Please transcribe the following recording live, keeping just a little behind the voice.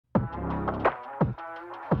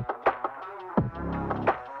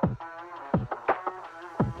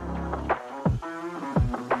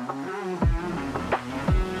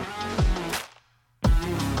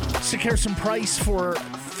Harrison Price for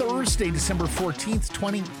Thursday, December 14th,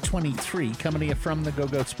 2023, coming to you from the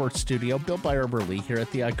Go-Go Sports Studio, built by Arbor Lee here at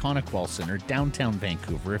the iconic Wall Center, downtown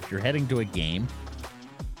Vancouver. If you're heading to a game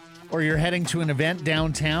or you're heading to an event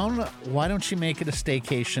downtown, why don't you make it a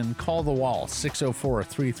staycation? Call the Wall,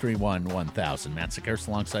 604-331-1000. Matt Sekeres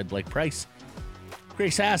alongside Blake Price.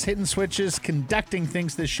 Grace Haas, hitting switches, conducting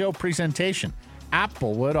things this show. Presentation,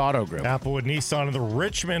 Applewood Auto Group. Applewood Nissan in the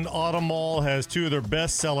Richmond Auto Mall has two of their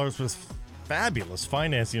best sellers with fabulous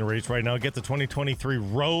financing rates right now. Get the 2023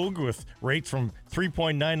 Rogue with rates from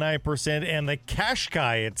 3.99% and the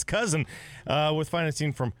Qashqai, its cousin, with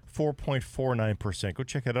financing from 4.49%. Go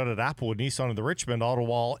check it out at Applewood Nissan in the Richmond Auto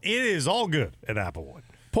Mall. It is all good at Applewood.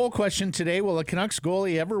 Poll question today, will a Canucks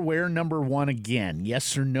goalie ever wear number 1 again?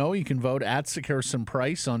 Yes or no? You can vote at Sekeres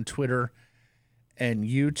Price on Twitter and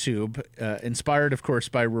YouTube. Inspired, of course,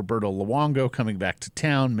 by Roberto Luongo coming back to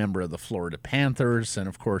town, member of the Florida Panthers, and,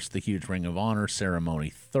 of course, the huge Ring of Honor ceremony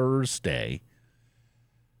Thursday.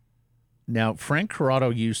 Now, Frank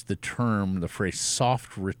Corrado used the phrase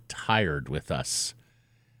soft retired with us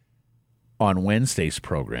on Wednesday's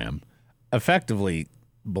program, effectively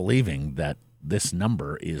believing that this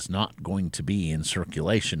number is not going to be in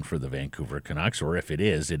circulation for the Vancouver Canucks, or if it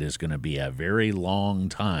is going to be a very long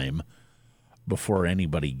time before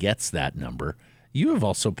anybody gets that number. You have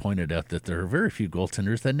also pointed out that there are very few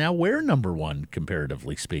goaltenders that now wear number 1,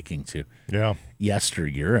 comparatively speaking, to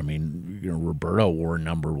yesteryear. I mean, Roberto wore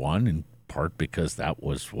number 1 in part because that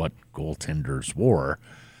was what goaltenders wore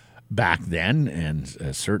back then,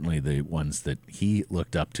 and certainly the ones that he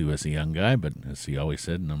looked up to as a young guy. But as he always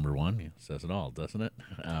said, number 1 says it all, doesn't it?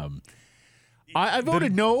 I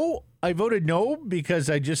voted no. I voted no because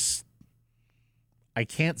I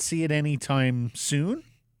can't see it anytime soon.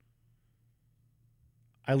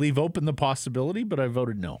 I leave open the possibility, but I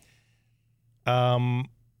voted no. I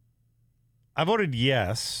voted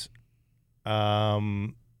yes.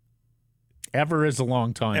 Ever is a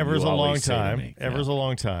long time. Ever is a long time. Ever is a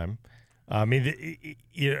long time. I mean,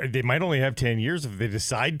 they might only have 10 years if they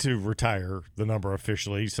decide to retire the number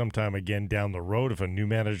officially sometime again down the road. If a new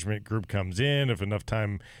management group comes in, if enough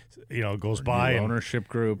time, goes by, ownership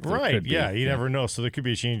group, right? Yeah, you never know. So there could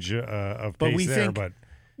be a change of pace there. But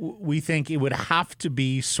we think it would have to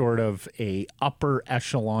be sort of a upper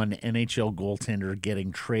echelon NHL goaltender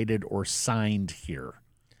getting traded or signed here.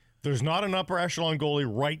 There's not an upper echelon goalie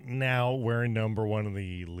right now wearing number 1 in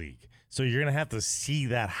the league. So you're going to have to see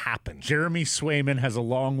that happen. Jeremy Swayman has a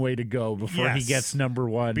long way to go before he gets number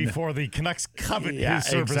 1. Before the Canucks covet his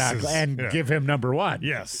services. Exactly, and give him number 1.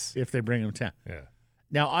 Yes. If they bring him to. Yeah.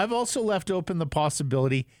 Now, I've also left open the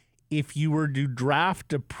possibility if you were to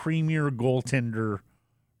draft a premier goaltender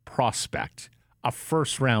prospect, a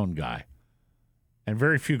first-round guy, and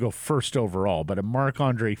very few go first overall, but a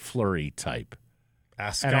Marc-Andre Fleury type.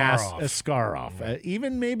 Askarov.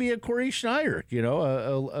 Even maybe a Corey Schneider,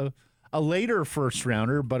 a later first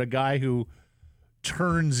rounder, but a guy who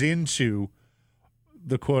turns into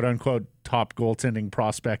the quote unquote top goaltending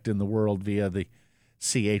prospect in the world via the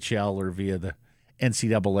CHL or via the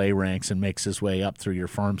NCAA ranks and makes his way up through your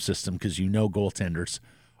farm system because goaltenders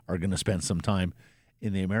are going to spend some time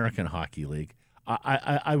in the American Hockey League.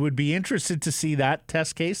 I would be interested to see that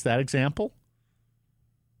test case, that example.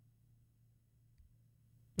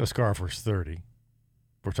 Askarov was 30.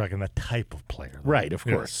 We're talking that type of player. Right, of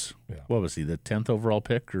course. Yeah. What was he, the 10th overall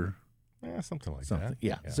pick? Or something like that.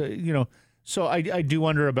 Yeah. So, I do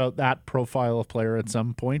wonder about that profile of player at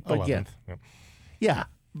some point. But 11th.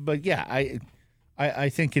 I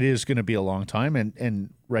think it is going to be a long time,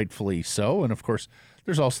 and rightfully so. And, of course,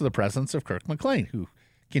 there's also the presence of Kirk McLean, who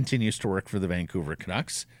continues to work for the Vancouver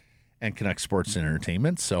Canucks and Canucks Sports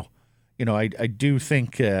Entertainment. So, I do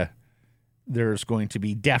think there's going to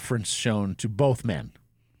be deference shown to both men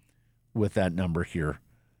with that number here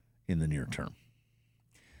in the near term.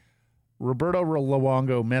 Roberto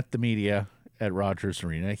Luongo met the media at Rogers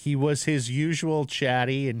Arena. He was his usual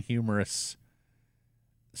chatty and humorous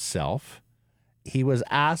self. He was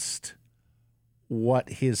asked what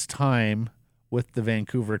his time with the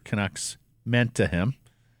Vancouver Canucks meant to him.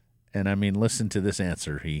 And I mean, listen to this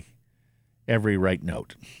answer. Every right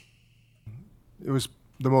note. It was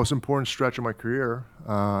the most important stretch of my career.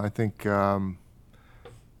 I think,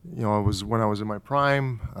 it was when I was in my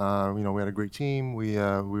prime. We had a great team. We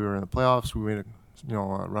were in the playoffs. We made a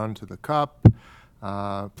run to the Cup.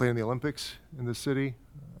 Played in the Olympics in this city,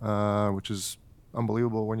 which is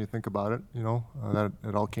unbelievable when you think about it. That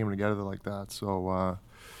it all came together like that. So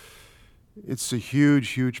it's a huge,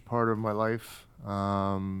 huge part of my life.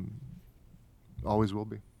 Always will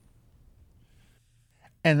be.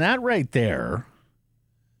 And that right there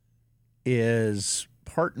is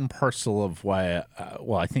part and parcel of why,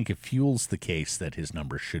 I think it fuels the case that his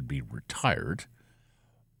number should be retired.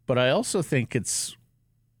 But I also think it's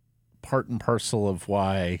part and parcel of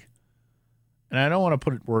why, and I don't want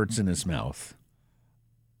to put words in his mouth,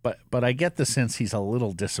 but I get the sense he's a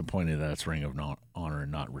little disappointed that it's Ring of Honor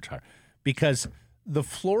and not retired. Because the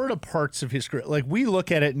Florida parts of his career, like we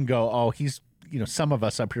look at it and go, oh, he's, some of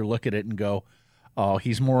us up here look at it and go, oh,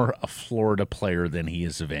 he's more a Florida player than he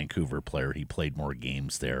is a Vancouver player. He played more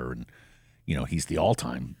games there, and, he's the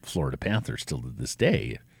all-time Florida Panther still to this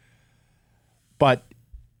day. But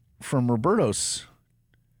from Roberto's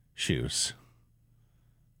shoes,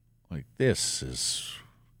 like this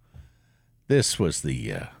was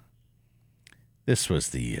the what's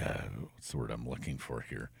the word I'm looking for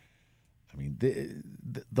here? I mean,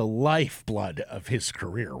 the lifeblood of his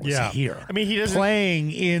career was here. I mean, he doesn't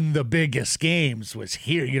playing in the biggest games was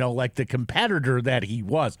here. Like the competitor that he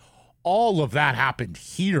was. All of that happened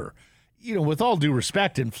here. With all due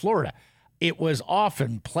respect, in Florida, it was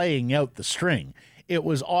often playing out the string. It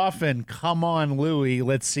was often, come on, Louie,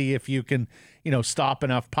 let's see if you can, stop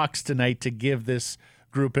enough pucks tonight to give this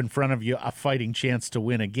group in front of you a fighting chance to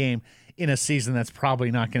win a game in a season that's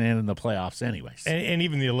probably not going to end in the playoffs anyways. And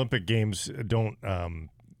even the Olympic Games don't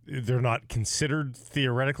they're not considered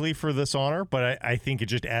theoretically for this honor, but I think it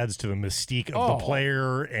just adds to the mystique of the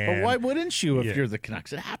player. But why wouldn't you if you're the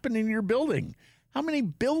Canucks? It happened in your building. How many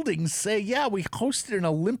buildings say, yeah, we hosted an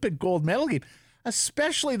Olympic gold medal game,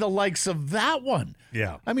 especially the likes of that one?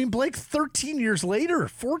 Yeah. I mean, Blake, 13 years later,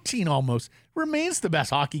 14 almost, remains the best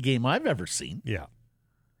hockey game I've ever seen. Yeah.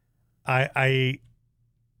 I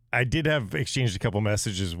did have exchanged a couple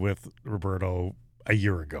messages with Roberto a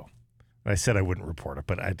year ago. I said I wouldn't report it,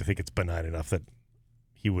 but I think it's benign enough that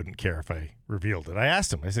he wouldn't care if I revealed it. I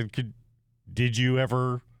asked him, I said, did you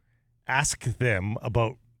ever ask them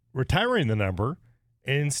about retiring the number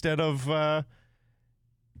instead of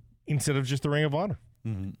just the Ring of Honor?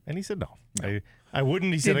 Mm-hmm. And he said no. I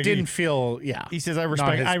wouldn't. He said it didn't feel. Yeah. He says I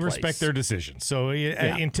respect their decision. So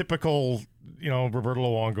in typical Roberto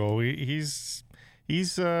Luongo,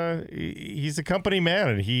 he's a company man,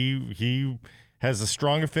 and he has a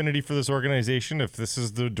strong affinity for this organization. If this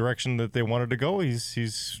is the direction that they wanted to go,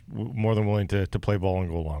 he's more than willing to play ball and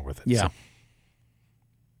go along with it. Yeah. So.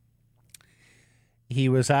 He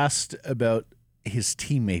was asked about his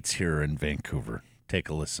teammates here in Vancouver. Take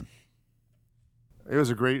a listen. It was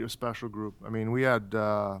a great, special group. I mean, we had,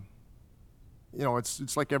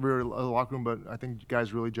 it's like every other locker room, but I think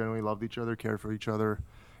guys really genuinely loved each other, cared for each other,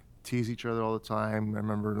 tease each other all the time. I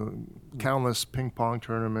remember countless ping pong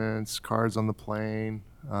tournaments, cards on the plane.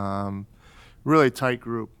 Really tight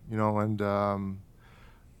group, and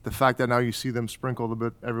the fact that now you see them sprinkled a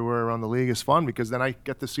bit everywhere around the league is fun because then I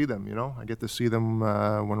get to see them, I get to see them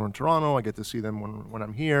when we're in Toronto. I get to see them when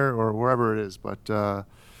I'm here or wherever it is. But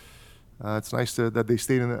it's nice that they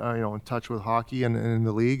stayed in touch with hockey and in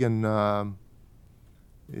the league, and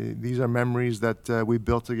these are memories that we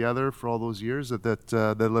built together for all those years that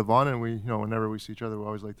live on. And we, whenever we see each other, we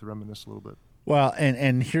always like to reminisce a little bit. Well,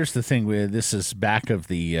 and here's the thing: this is back of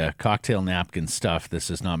the cocktail napkin stuff.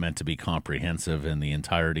 This is not meant to be comprehensive, and the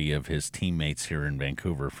entirety of his teammates here in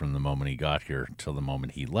Vancouver from the moment he got here till the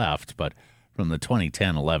moment he left. But from the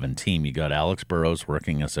 2010-11 team, you got Alex Burrows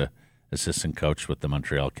working as a assistant coach with the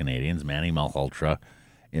Montreal Canadiens, Manny Malhotra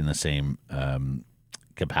in the same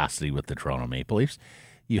capacity with the Toronto Maple Leafs.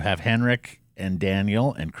 You have Henrik and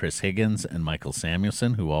Daniel and Chris Higgins and Michael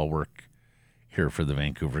Samuelson, who all work here for the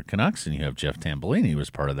Vancouver Canucks, and you have Jeff Tambellini, who was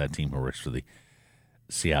part of that team who works for the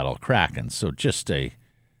Seattle Kraken. So just a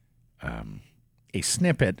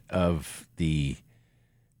snippet of the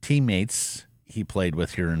teammates he played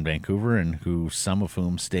with here in Vancouver, and who some of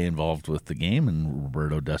whom stay involved with the game, and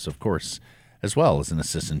Roberto does, of course, as well as an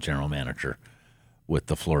assistant general manager with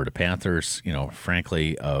the Florida Panthers.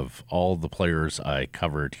 Frankly, of all the players I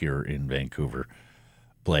covered here in Vancouver,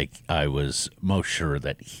 Blake, I was most sure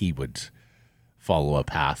that he would follow a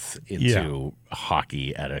path into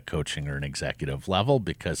hockey at a coaching or an executive level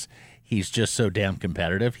because he's just so damn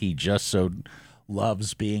competitive. He just so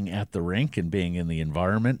loves being at the rink and being in the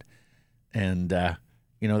environment. And,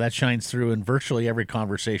 that shines through in virtually every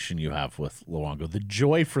conversation you have with Luongo. The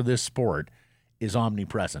joy for this sport is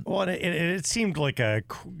omnipresent. Well, and it seemed like a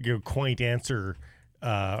quaint answer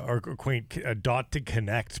or a quaint dot to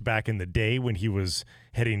connect back in the day when he was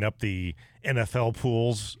heading up the NFL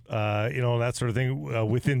pools, that sort of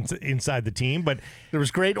thing inside the team. But there was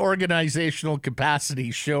great organizational capacity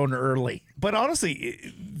shown early. But honestly,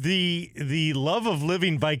 the love of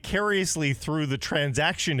living vicariously through the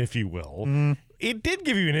transaction, if you will, it did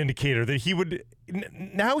give you an indicator that he would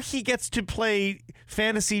now he gets to play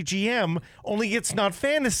fantasy GM, only it's not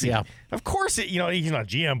fantasy. Yeah. Of course, he's not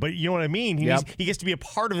GM, but you know what I mean? He gets to be a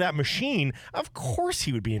part of that machine. Of course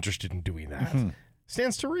he would be interested in doing that. Mm-hmm.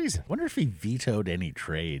 Stands to reason. Wonder if he vetoed any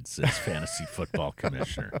trades as fantasy football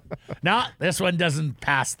commissioner. No, this one doesn't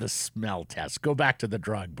pass the smell test. Go back to the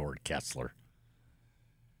drawing board, Kessler.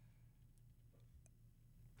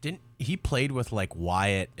 Didn't he played with like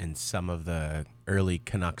Wyatt and some of the early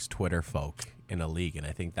Canucks Twitter folk in a league, and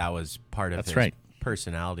I think that was part of his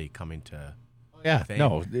personality coming to fame.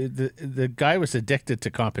 No, the guy was addicted to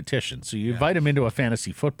competition. So you invite him into a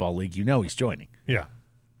fantasy football league, he's joining. Yeah.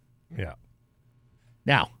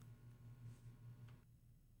 Now,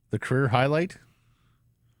 the career highlight,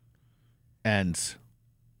 and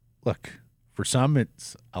look, for some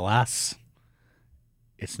it's, alas,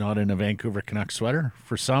 it's not in a Vancouver Canucks sweater.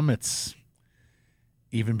 For some, it's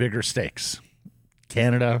even bigger stakes.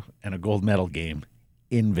 Canada and a gold medal game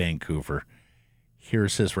in Vancouver.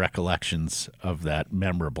 Here's his recollections of that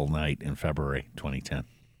memorable night in February 2010.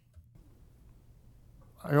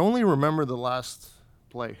 I only remember the last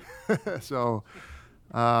play. So,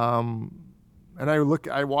 and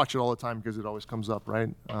I watch it all the time because it always comes up, right?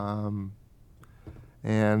 I don't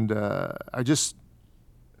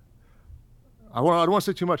want to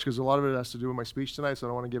say too much because a lot of it has to do with my speech tonight, so I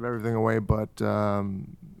don't want to give everything away. But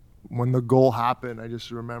when the goal happened, I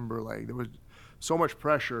just remember there was so much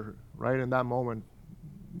pressure right in that moment,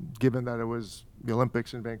 given that it was the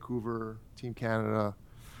Olympics in Vancouver, Team Canada.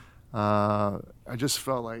 I just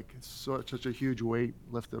felt like such a huge weight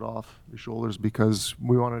lifted off your shoulders because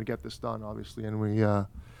we wanted to get this done, obviously, and we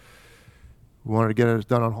wanted to get it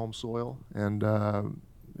done on home soil. And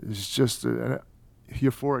it's just an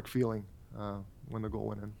euphoric feeling when the goal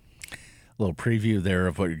went in. A little preview there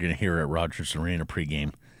of what you're going to hear at Rogers Arena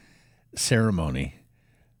pregame ceremony.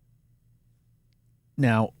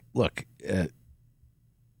 Now, look,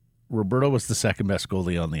 Roberto was the second best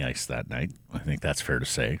goalie on the ice that night. I think that's fair to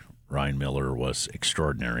say. Ryan Miller was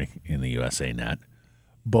extraordinary in the USA net.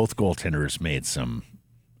 Both goaltenders made some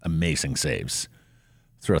amazing saves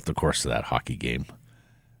throughout the course of that hockey game.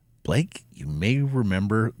 Blake, you may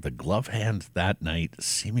remember the glove hand that night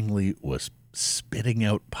seemingly was spitting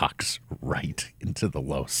out pucks right into the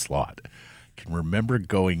low slot. I can remember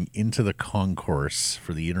going into the concourse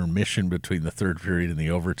for the intermission between the third period and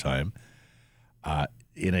the overtime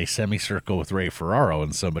in a semicircle with Ray Ferraro,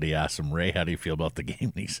 and somebody asked him, Ray, how do you feel about the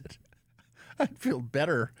game? And he said, I'd feel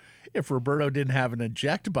better if Roberto didn't have an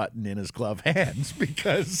eject button in his glove hands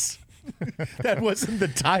because that wasn't the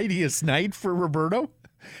tidiest night for Roberto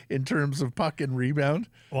in terms of puck and rebound.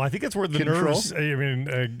 Well, I think that's where the nerves, a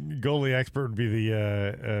goalie expert would be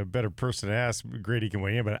the better person to ask. Grady can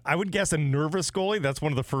weigh in, but I would guess a nervous goalie, that's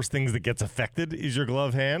one of the first things that gets affected is your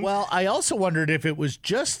glove hand. Well, I also wondered if it was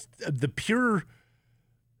just the pure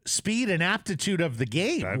speed and aptitude of the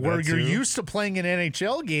game where you're used to playing an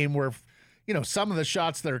NHL game where, some of the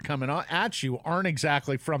shots that are coming at you aren't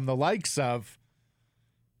exactly from the likes of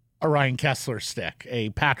a Ryan Kessler stick, a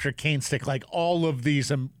Patrick Kane stick, like all of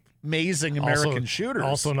these amazing American shooters.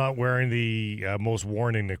 Also not wearing the most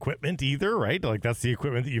worn-in equipment either, right? Like that's the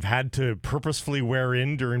equipment that you've had to purposefully wear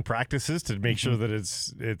in during practices to make sure that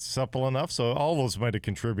it's supple enough. So all those might have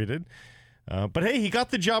contributed. But hey, he got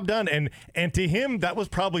the job done, and to him, that was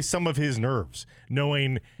probably some of his nerves,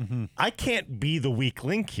 knowing I can't be the weak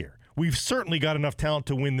link here. We've certainly got enough talent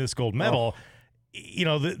to win this gold medal.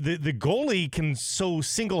 The goalie can so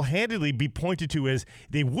single-handedly be pointed to as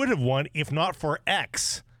they would have won if not for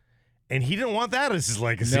X, and he didn't want that as his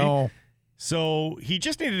legacy. No. So he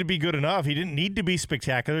just needed to be good enough. He didn't need to be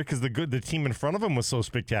spectacular because the team in front of him was so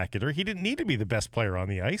spectacular. He didn't need to be the best player on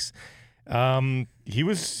the ice. He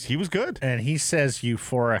was good. And he says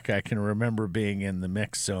euphoric. I can remember being in the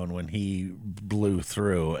mix zone when he blew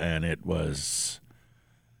through, and it was,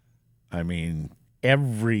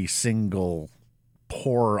 every single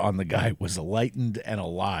pore on the guy was lightened and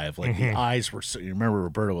alive. Like the eyes were so, you remember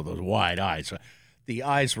Roberto with those wide eyes. The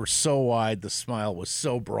eyes were so wide. The smile was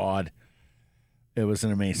so broad. It was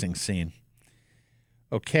an amazing scene.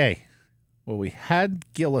 Okay. Well, we had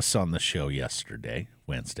Gillis on the show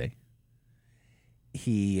Wednesday.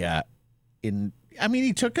 He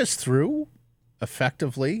took us through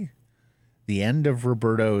effectively the end of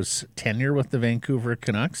Roberto's tenure with the Vancouver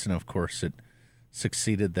Canucks, and of course it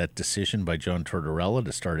succeeded that decision by John Tortorella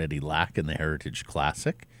to start Eddie Lack in the Heritage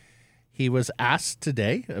Classic. He was asked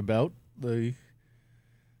today about the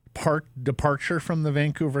departure from the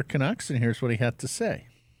Vancouver Canucks, and here's what he had to say.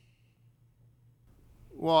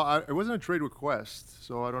 Well, it wasn't a trade request,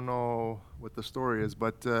 so I don't know what the story is,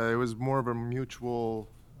 but it was more of a mutual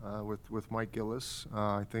with Mike Gillis.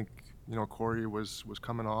 I think Corey was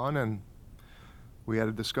coming on, and we had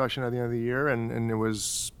a discussion at the end of the year, and it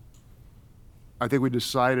was. I think we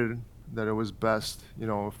decided that it was best,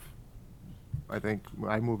 if I think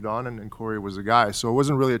I moved on and Corey was the guy. So it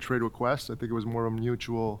wasn't really a trade request. I think it was more of a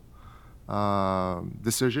mutual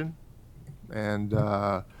decision. And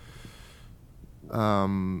at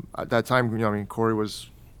that time, Corey was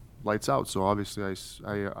lights out. So obviously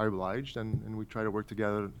I obliged, and we tried to work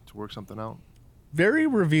together to work something out. Very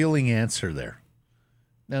revealing answer there.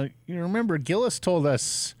 Now, you remember Gillis told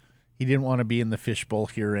us he didn't want to be in the fishbowl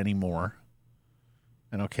here anymore.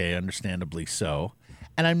 And okay, understandably so.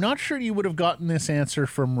 And I'm not sure you would have gotten this answer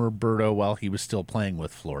from Roberto while he was still playing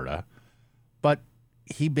with Florida. But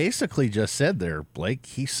he basically just said there, Blake,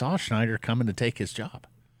 he saw Schneider coming to take his job.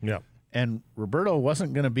 Yeah. And Roberto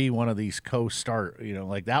wasn't going to be one of these co-start,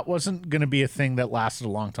 that wasn't going to be a thing that lasted a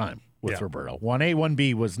long time with Roberto. 1A,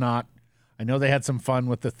 1B was not. I know they had some fun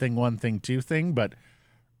with the thing one, thing two thing, but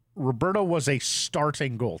Roberto was a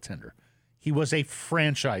starting goaltender. He was a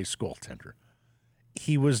franchise goaltender.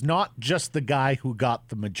 He was not just the guy who got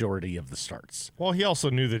the majority of the starts. Well, he also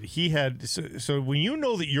knew that he had. So when you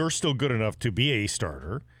know that you're still good enough to be a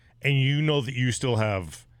starter, and you know that you still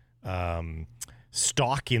have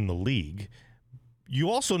stock in the league, you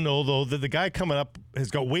also know, though, that the guy coming up has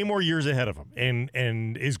got way more years ahead of him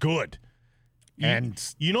and is good. And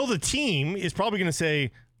the team is probably going to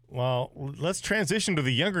say, well, let's transition to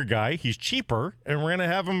the younger guy. He's cheaper, and we're going to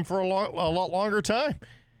have him for a lot longer time.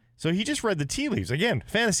 So he just read the tea leaves. Again,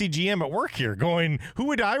 fantasy GM at work here going, who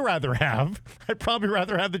would I rather have? I'd probably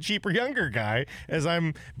rather have the cheaper younger guy as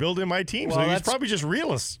I'm building my team. Well, so he's probably just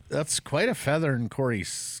realist. That's quite a feather in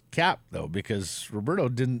Corey's cap, though, because Roberto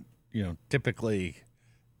didn't, typically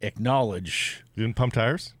acknowledge. Didn't pump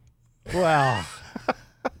tires? Well,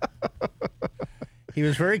 he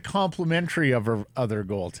was very complimentary of other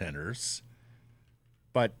goaltenders,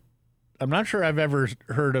 but I'm not sure I've ever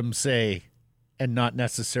heard him say, and not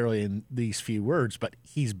necessarily in these few words, but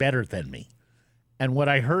he's better than me. And what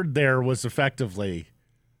I heard there was effectively,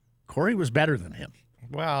 Corey was better than him.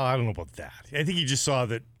 Well, I don't know about that. I think he just saw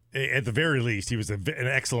that, at the very least, he was an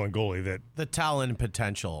excellent goalie. That the talent and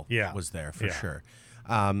potential was there for sure.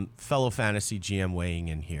 Fellow fantasy GM weighing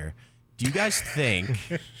in here. Do you guys think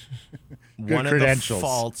one of the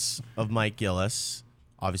faults of Mike Gillis,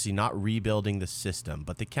 obviously not rebuilding the system,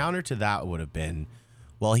 but the counter to that would have been,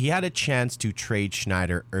 well, he had a chance to trade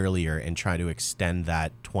Schneider earlier and try to extend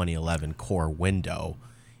that 2011 core window.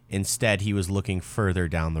 Instead, he was looking further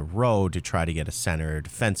down the road to try to get a center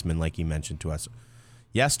defenseman, like you mentioned to us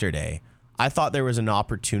yesterday. I thought there was an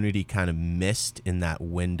opportunity kind of missed in that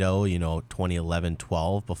window,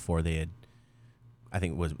 2011-12, before they had, I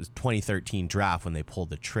think it was 2013 draft when they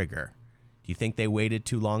pulled the trigger. Do you think they waited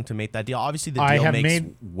too long to make that deal? Obviously, the deal makes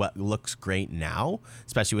what looks great now,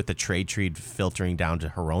 especially with the trade filtering down to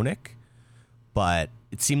Hronek. But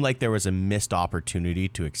it seemed like there was a missed opportunity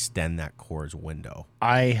to extend that core's window.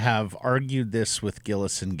 I have argued this with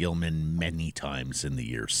Gillis and Gilman many times in the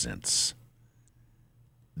years since,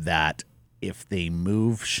 that if they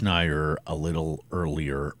move Schneider a little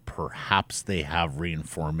earlier, perhaps they have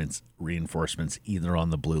reinforcements either on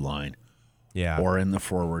the blue line or in the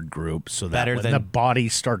forward group, so that when the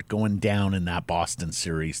bodies start going down in that Boston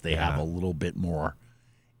series, they have a little bit more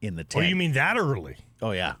in the tank. Oh, you mean that early?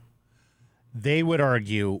 Oh, yeah. They would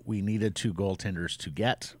argue we needed two goaltenders to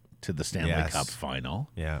get to the Stanley Cup final.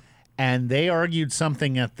 Yeah. And they argued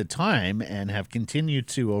something at the time and have continued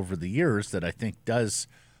to over the years that I think does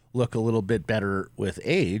look a little bit better with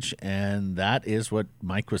age, and that is what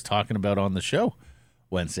Mike was talking about on the show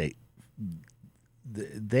Wednesday.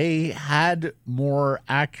 They had more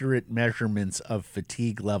accurate measurements of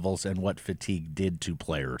fatigue levels and what fatigue did to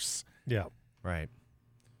players. Yeah. Right.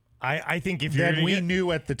 I think if you're than we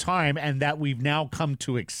knew at the time, and that we've now come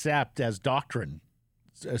to accept as doctrine,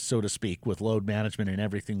 so to speak, with load management and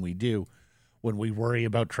everything we do when we worry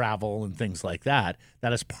about travel and things like that.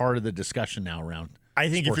 That is part of the discussion now around. I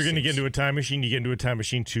think if you're going to get into a time machine, you get into a time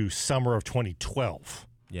machine to summer of 2012.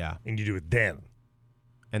 Yeah. And you do it then.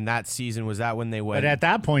 And that season, was that when they went? But at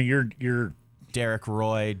that point, you're Derek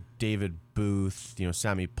Roy, David Booth,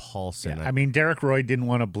 Sammy Paulson. Yeah, I mean, Derek Roy didn't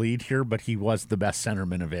want to bleed here, but he was the best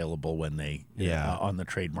centerman available when they on the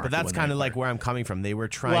trade market. But that's kind of like where I'm coming from. They were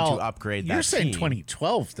trying to upgrade that team. You're saying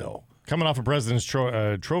 2012, though. Coming off a President's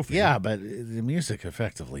Trophy. Yeah, but the music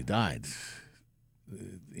effectively died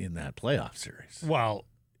in that playoff series. Well,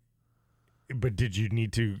 but did you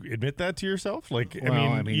need to admit that to yourself? I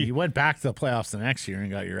mean, you went back to the playoffs the next year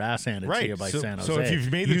and got your ass handed to you by San Jose. So if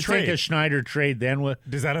you've made the trade, think a Schneider trade then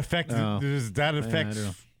does that affect? Does that affect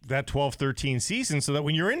that 12-13 season so that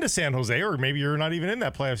when you're into San Jose, or maybe you're not even in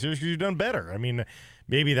that playoff series because you've done better. I mean,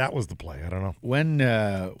 maybe that was the play. I don't know.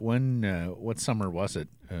 What summer was it?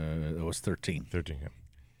 It was 13. 13, yeah.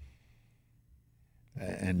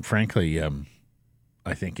 And frankly,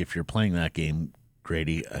 I think if you're playing that game,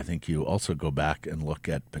 Grady, I think you also go back and look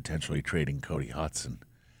at potentially trading Cody Hodgson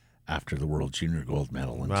after the World Junior Gold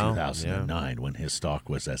Medal in 2009, when his stock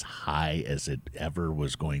was as high as it ever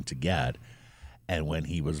was going to get, and when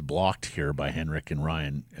he was blocked here by Henrik and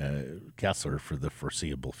Ryan Kessler for the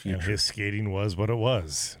foreseeable future. And his skating was what it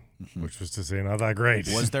was, which was to say not that great.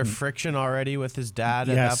 Was there friction already with his dad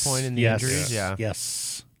at that point in the injuries?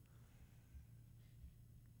 Yes.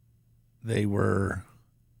 They were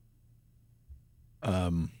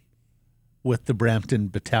with the Brampton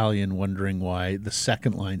Battalion, wondering why the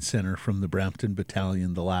second-line center from the Brampton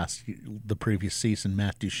Battalion the previous season,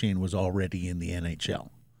 Matt Duchene, was already in the NHL.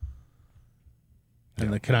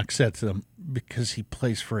 And the Canucks said to them, because he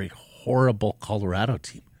plays for a horrible Colorado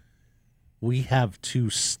team. We have two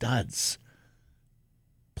studs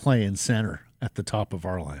playing center at the top of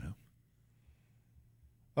our lineup.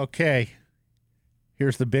 Okay.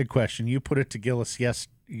 Here's the big question. You put it to Gillis. Yes,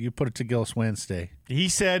 you put it to Gillis Wednesday. He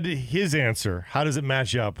said his answer. How does it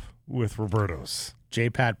match up with Roberto's?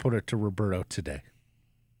 J-Pat put it to Roberto today.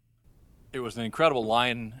 It was an incredible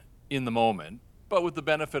line in the moment, but with the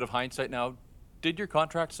benefit of hindsight now, did your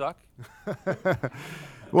contract suck?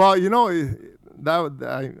 Well, I don't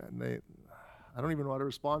even know how to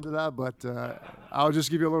respond to that, but I'll just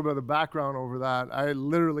give you a little bit of the background over that. I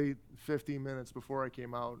literally 15 minutes before I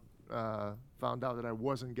came out found out that I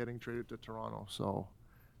wasn't getting traded to Toronto. So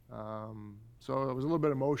it was a little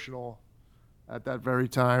bit emotional at that very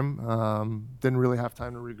time. Didn't really have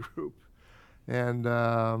time to regroup. And,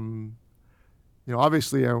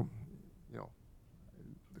 obviously, the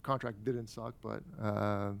contract didn't suck, but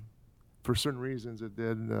for certain reasons it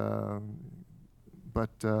did.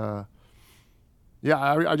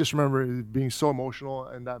 I just remember it being so emotional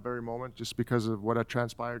in that very moment just because of what had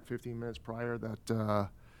transpired 15 minutes prior that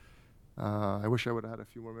I wish I would have had a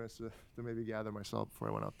few more minutes to maybe gather myself before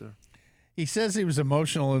I went out there. He says he was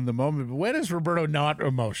emotional in the moment, but when is Roberto not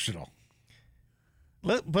emotional?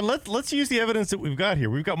 Let's use the evidence that we've got here.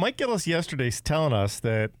 We've got Mike Gillis yesterday telling us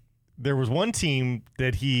that there was one team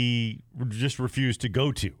that he just refused to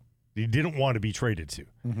go to. He didn't want to be traded to.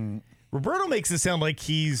 Mm-hmm. Roberto makes it sound like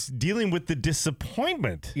he's dealing with the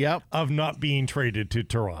disappointment of not being traded to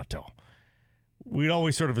Toronto. We'd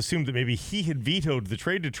always sort of assumed that maybe he had vetoed the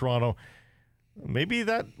trade to Toronto. Maybe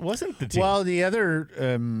that wasn't the team. Well, the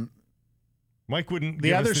other Mike wouldn't.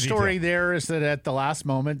 The other story detail. there is that at the last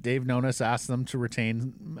moment, Dave Nonis asked them to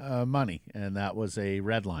retain money, and that was a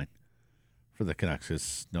red line for the Canucks.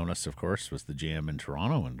 Because Nonis, of course, was the GM in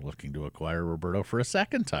Toronto and looking to acquire Roberto for a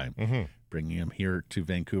second time, bringing him here to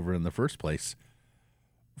Vancouver in the first place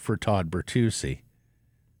for Todd Bertuzzi.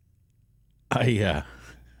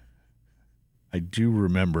 I do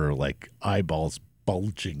remember eyeballs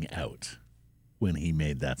bulging out when he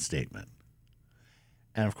made that statement.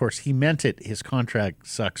 And of course, he meant it. His contract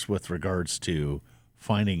sucks with regards to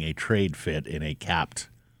finding a trade fit in a capped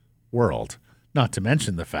world. Not to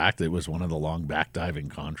mention the fact that it was one of the long backdiving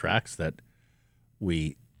contracts that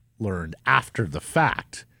we learned after the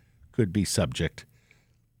fact could be subject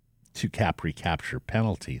to cap recapture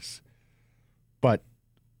penalties. But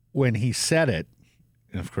when he said it,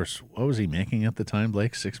 and of course, what was he making at the time,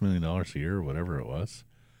 Blake? $6 million a year or whatever it was.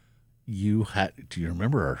 Do you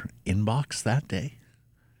remember our inbox that day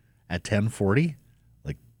at 10:40?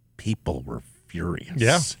 People were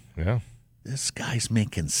furious. Yeah. This guy's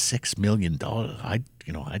making $6 million. I'd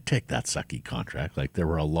take that sucky contract. There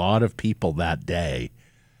were a lot of people that day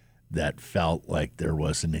that felt like there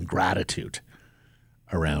was an ingratitude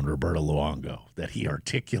around Roberto Luongo, that he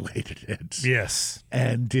articulated it. Yes.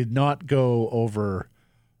 And did not go over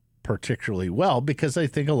particularly well, because I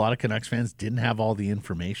think a lot of Canucks fans didn't have all the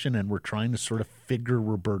information and were trying to sort of figure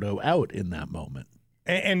Roberto out in that moment.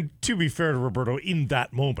 And to be fair to Roberto, in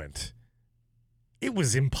that moment, it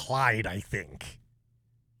was implied, I think. ...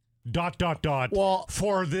 Well,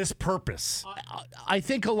 for this purpose. I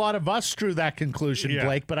think a lot of us drew that conclusion,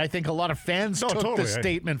 Blake, but I think a lot of fans took the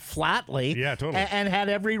statement flatly and had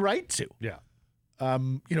every right to. Yeah.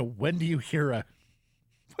 When do you hear a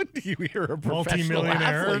professional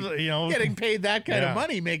multi-millionaire athlete getting paid that kind of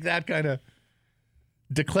money make that kind of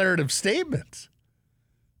declarative statement?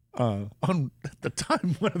 On at the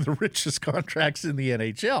time, one of the richest contracts in the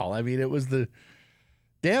NHL. I mean, it was the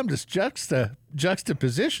damnedest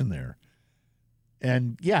juxtaposition there.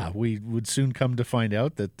 And we would soon come to find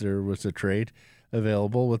out that there was a trade.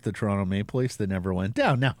 available with the Toronto Maple Leafs that never went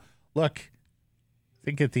down. Now, look, I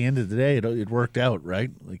think at the end of the day, it worked out,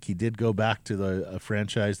 right? Like, he did go back to a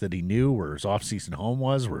franchise that he knew, where his off-season home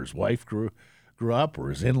was, where his wife grew up, where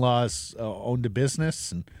his in-laws owned a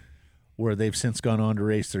business, and where they've since gone on to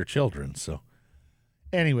raise their children. So,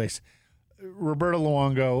 anyways, Roberto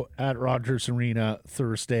Luongo at Rogers Arena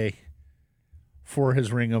Thursday for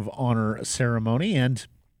his Ring of Honor ceremony. And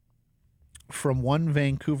from one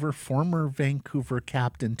former Vancouver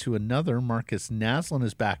captain to another, Marcus Naslund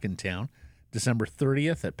is back in town December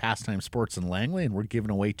 30th at Pastime Sports in Langley, and we're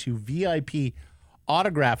giving away 2 VIP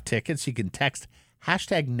autograph tickets. You can text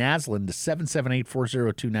 #Naslund to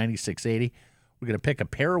 778-402-9680. We're going to pick a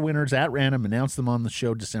pair of winners at random, announce them on the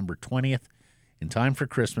show December 20th in time for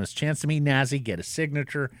Christmas. Chance to meet Nazzy, get a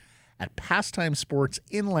signature at Pastime Sports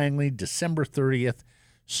in Langley December 30th,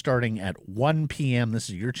 starting at 1 p.m. This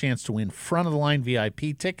is your chance to win front-of-the-line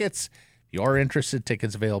VIP tickets. If you are interested,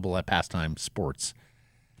 tickets available at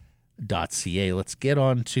pastimesports.ca. Let's get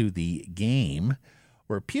on to the game,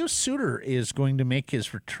 where Pius Suter is going to make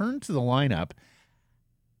his return to the lineup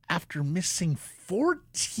after missing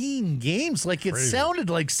 14 games. Like, it sounded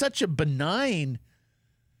like such a benign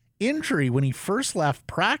injury when he first left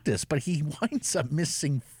practice, but he winds up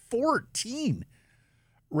missing 14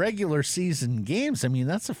 regular season games. I mean,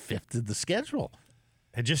 that's a fifth of the schedule.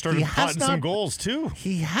 Had just started potting some goals, too.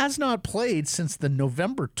 He has not played since the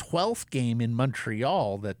November 12th game in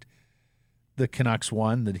Montreal that the Canucks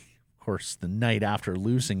won, of course, the night after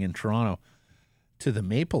losing in Toronto to the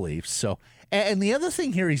Maple Leafs. So, and the other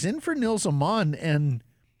thing here, he's in for Nils Aman, and,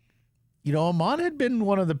 you know, Aman had been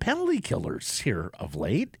one of the penalty killers here of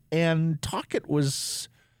late, and Tocchet was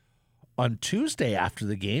on Tuesday after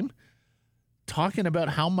the game talking about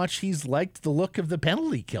how much he's liked the look of the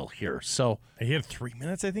penalty kill here. So he had 3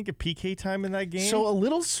 minutes, I think, of PK time in that game. So a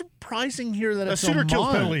little surprising here that it's Suter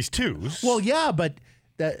kills penalties too. Well, yeah, but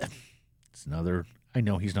it's another. I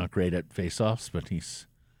know he's not great at faceoffs, but he's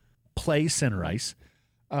plays center ice.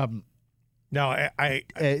 Now,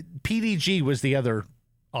 PDG was the other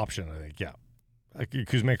option, I think. Yeah,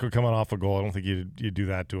 Kuzmenko coming off a goal. I don't think you'd do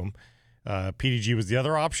that to him. PDG was the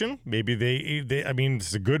other option. Maybe they I mean,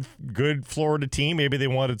 it's a good Florida team. Maybe they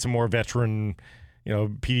wanted some more veteran. You know,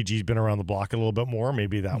 PDG's been around the block a little bit more.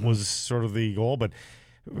 Maybe that was sort of the goal. But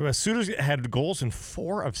Suter's had goals in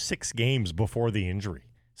 4 of 6 games before the injury.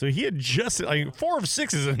 So he had just 4 of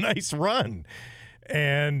 6 is a nice run,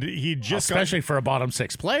 and he just especially for a bottom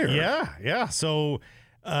 6 player. Yeah. So.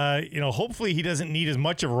 Hopefully he doesn't need as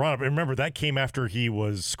much of a run-up. Remember, that came after he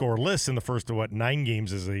was scoreless in the first of 9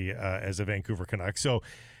 games as a Vancouver Canuck. So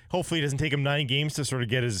hopefully it doesn't take him 9 games to sort of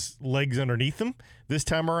get his legs underneath him this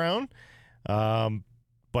time around.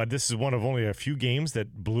 But this is one of only a few games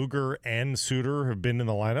that Blueger and Suter have been in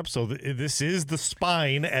the lineup. So this is the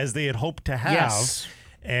spine as they had hoped to have. Yes.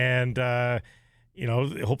 And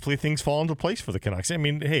hopefully things fall into place for the Canucks. I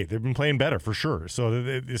mean, hey, they've been playing better for sure. So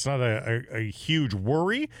it's not a huge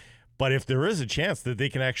worry. But if there is a chance that they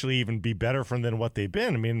can actually even be better than what they've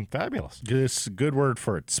been, I mean, fabulous. This good word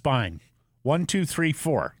for it, spine. 1, 2, 3,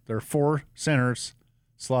 4. There are 4 centers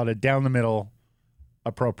slotted down the middle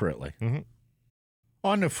appropriately. Mm-hmm.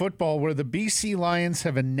 On to football, where the BC Lions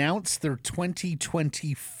have announced their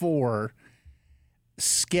 2024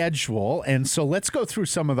 schedule. And so let's go through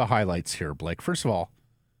some of the highlights here, Blake. First of all,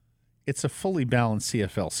 it's a fully balanced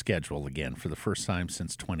CFL schedule again for the first time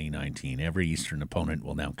since 2019. Every Eastern opponent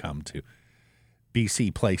will now come to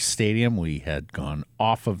BC Place Stadium. We had gone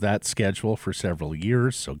off of that schedule for several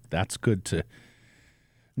years, so that's good to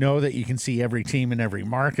know that you can see every team in every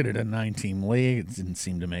market at a 9-team league. It didn't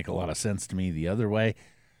seem to make a lot of sense to me the other way.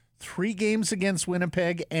 3 games against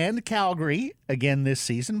Winnipeg and Calgary again this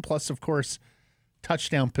season, plus, of course,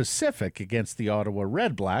 Touchdown Pacific against the Ottawa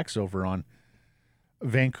Red Blacks over on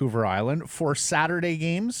Vancouver Island. 4 Saturday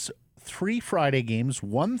games, 3 Friday games,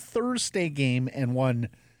 1 Thursday game, and 1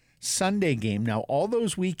 Sunday game. Now, all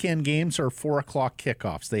those weekend games are 4 o'clock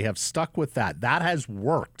kickoffs. They have stuck with that. That has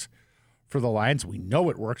worked for the Lions. We know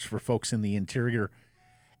it works for folks in the interior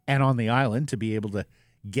and on the island to be able to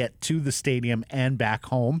get to the stadium and back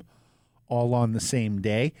home all on the same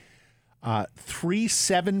day. 3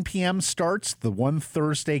 7 p.m. starts, the 1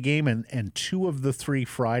 Thursday game, and 2 of the 3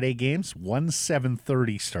 Friday games. 1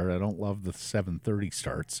 7:30 start. I don't love the 7:30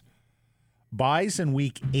 starts. Buys in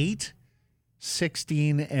week 8,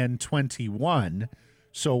 16, and 21.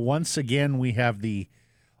 So once again, we have the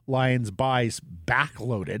Lions buys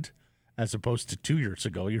backloaded as opposed to 2 years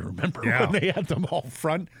ago. You remember when they had them all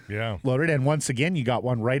front loaded. And once again, you got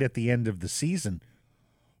one right at the end of the season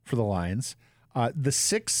for the Lions. The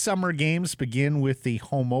 6 summer games begin with the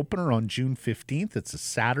home opener on June 15th. It's a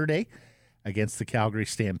Saturday against the Calgary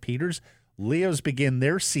Stampeders. Leos begin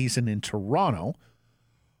their season in Toronto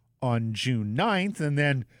on June 9th. And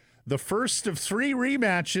then the first of 3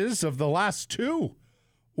 rematches of the last 2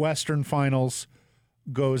 Western Finals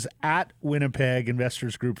goes at Winnipeg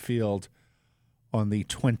Investors Group Field on the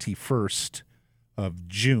 21st of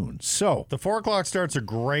June. So the 4 o'clock starts are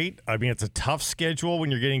great. I mean, it's a tough schedule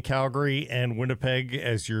when you're getting Calgary and Winnipeg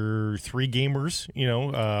as your 3 gamers,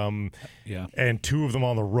 and 2 of them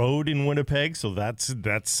on the road in Winnipeg. So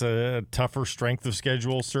that's a tougher strength of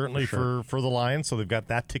schedule, certainly for the Lions. So they've got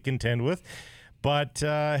that to contend with. But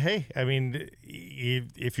hey, I mean,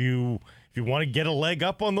 if you want to get a leg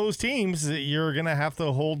up on those teams, you're going to have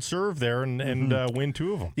to hold serve there and win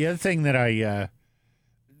 2 of them. The other thing that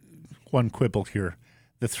one quibble here,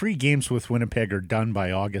 the 3 games with Winnipeg are done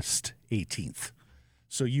by August 18th.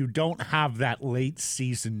 So you don't have that late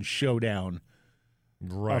season showdown.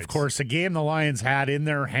 Right. Of course, a game the Lions had in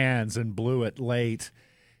their hands and blew it late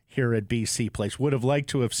here at BC Place. Would have liked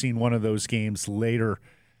to have seen one of those games later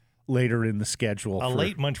in the schedule.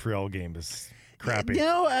 Late Montreal game is crappy.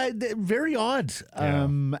 Very odd. Yeah.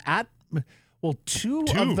 Two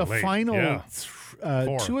of the late. final Yeah.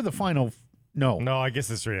 2 of the final. No, I guess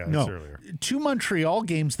it's earlier. 2 Montreal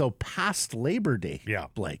games, though, past Labor Day, Yeah.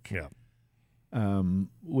 Blake. Yeah.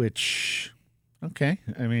 Which, okay,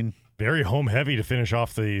 I mean. Very home heavy to finish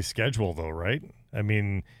off the schedule, though, right? I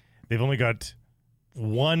mean, they've only got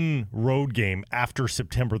 1 road game after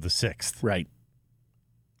September the 6th. Right.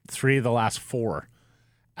 3 of the last 4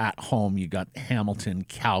 at home. You got Hamilton,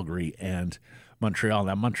 Calgary, and Montreal.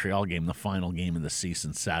 That Montreal game, the final game of the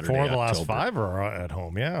season, Saturday, 4 of the October. last 5 are at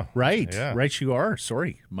home, yeah. Right. Yeah. Right you are.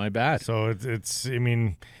 Sorry, my bad. So it's I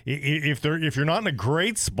mean, if you're not in a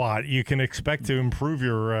great spot, you can expect to improve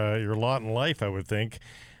your lot in life, I would think,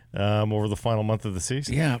 over the final month of the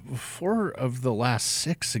season. Yeah, 4 of the last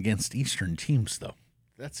 6 against Eastern teams, though.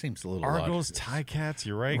 That seems a little Argos, odd. Ticats,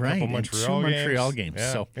 you're right. Right, Couple and Montreal 2 Montreal games.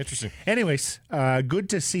 Yeah, So interesting. Anyways, good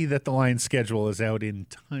to see that the Lions schedule is out in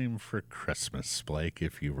time for Christmas, Blake.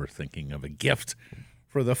 If you were thinking of a gift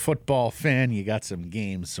for the football fan, you got some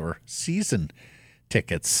games or season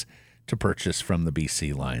tickets to purchase from the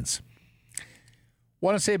BC Lions.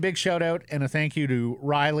 Want to say a big shout out and a thank you to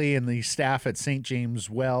Riley and the staff at St. James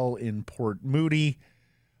Well in Port Moody.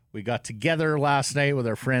 We got together last night with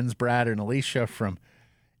our friends Brad and Alicia from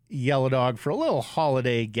Yellow Dog for a little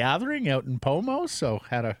holiday gathering out in Pomo, so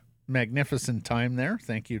had a magnificent time there.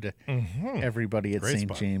 Thank you to everybody at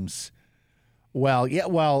St. James. We,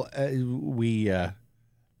 as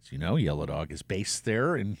you know, Yellow Dog is based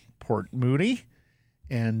there in Port Moody,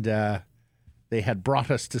 and they had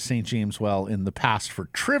brought us to St. James Well in the past for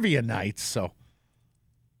trivia nights, so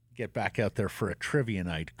get back out there for a trivia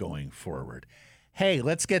night going forward. Hey,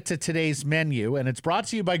 let's get to today's menu, and it's brought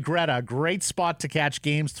to you by Greta. Great spot to catch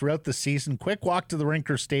games throughout the season. Quick walk to the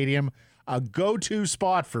Rinker Stadium, a go-to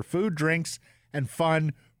spot for food, drinks, and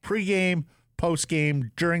fun pre-game,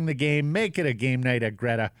 post-game, during the game. Make it a game night at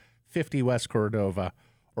Greta, 50 West Cordova,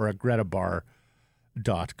 or at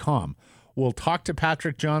gretabar.com. We'll talk to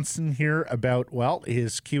Patrick Johnston here about,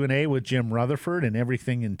 his Q&A with Jim Rutherford and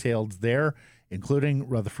everything entailed there, including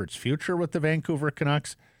Rutherford's future with the Vancouver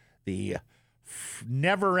Canucks, the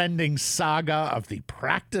never-ending saga of the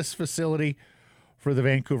practice facility for the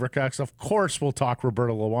Vancouver Canucks. Of course, we'll talk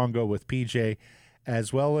Roberto Luongo with PJ,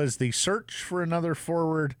 as well as the search for another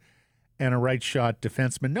forward and a right-shot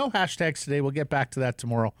defenseman. No hashtags today. We'll get back to that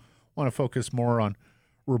tomorrow. Want to focus more on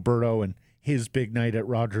Roberto and his big night at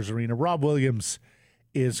Rogers Arena. Rob Williams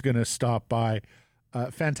is going to stop by.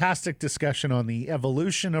 Fantastic discussion on the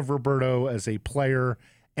evolution of Roberto as a player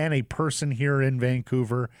and a person here in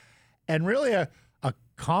Vancouver. And really a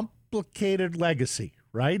complicated legacy,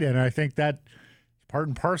 right? And I think that part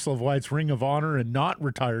and parcel of why it's Ring of Honor and not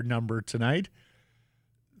retired number tonight.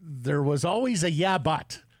 There was always a yeah,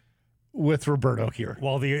 but with Roberto here.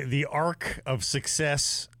 Well, the arc of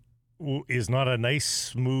success is not a nice,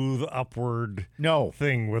 smooth, upward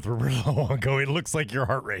thing with Roberto Luongo. It looks like your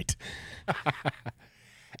heart rate.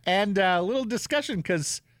 And a little discussion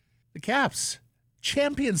because the Caps,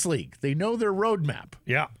 Champions League, they know their roadmap.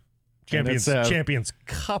 Yeah. Champions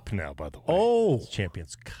Cup now, by the way. Oh. It's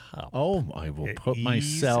Champions Cup. Oh, I will put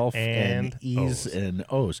myself and E's and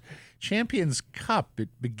O's. Champions Cup, it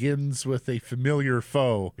begins with a familiar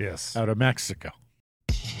foe out of Mexico.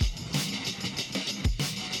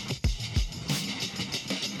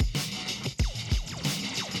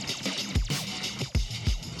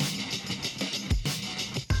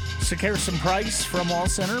 Sekerson Price from All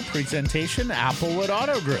Center. Presentation, Applewood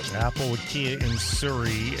Auto Group. Applewood Kia in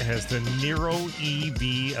Surrey has the Nero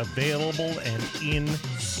EV available and in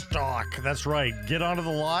stock. That's right. Get onto the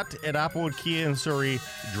lot at Applewood Kia in Surrey.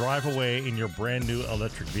 Drive away in your brand new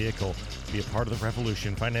electric vehicle. Be a part of the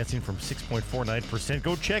revolution. Financing from 6.49%.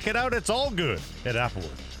 Go check it out. It's all good at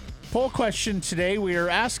Applewood. Poll question today. We are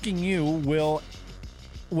asking you, will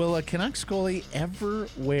a Canucks goalie ever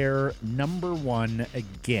wear number 1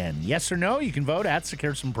 again? Yes or no? You can vote at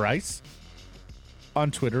Sekerson Price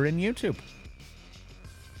on Twitter and YouTube.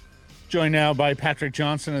 Joined now by Patrick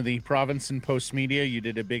Johnston of the Province and Post Media. You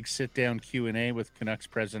did a big sit-down Q&A with Canucks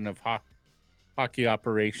president of hockey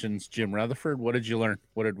operations, Jim Rutherford. What did you learn?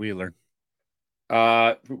 What did we learn?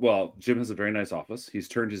 Well, Jim has a very nice office. He's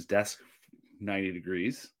turned his desk 90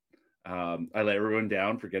 degrees. I let everyone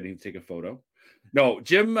down for getting to take a photo. No,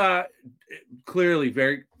 Jim clearly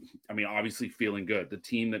obviously feeling good. The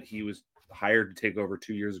team that he was hired to take over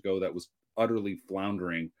 2 years ago that was utterly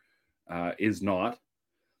floundering is not.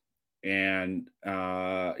 And,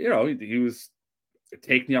 he was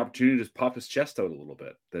taking the opportunity to just pop his chest out a little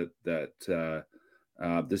bit that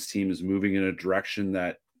this team is moving in a direction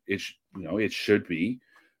that it should be.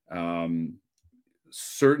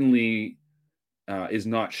 Certainly is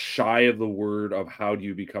not shy of the word of how do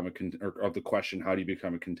you become of the question, how do you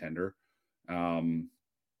become a contender?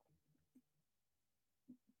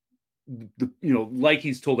 Like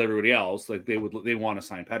he's told everybody else, like they want to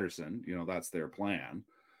sign Pettersson, that's their plan.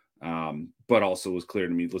 But also was clear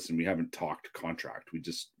to me, listen, we haven't talked contract. We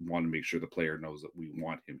just want to make sure the player knows that we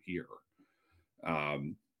want him here.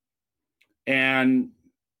 And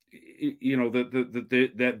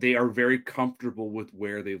that they are very comfortable with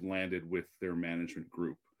where they've landed with their management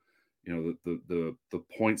group. The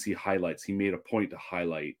points he highlights, he made a point to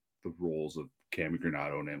highlight the roles of Cami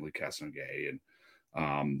Granato and Emily Castonguay and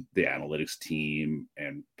the analytics team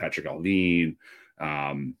and Patrick Alvin.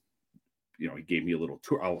 He gave me a little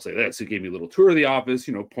tour. I will say this. He gave me a little tour of the office,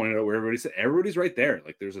 pointed out where everybody's right there.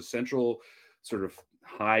 Like there's a central sort of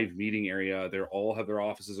hive meeting area. They all have their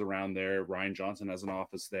offices around there. Ryan Johnston has an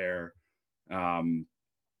office there.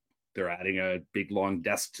 They're adding a big long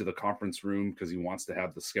desk to the conference room because he wants to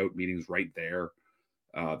have the scout meetings right there.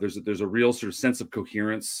 There's a real sort of sense of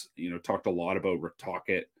coherence. Talked a lot about Rick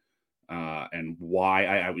Tocchet and why.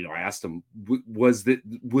 I asked him, was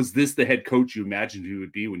this the head coach you imagined he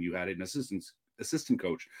would be when you had an assistant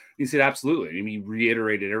coach? He said absolutely. I mean, he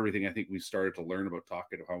reiterated everything I think we started to learn about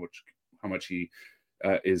Tocchet, of how much he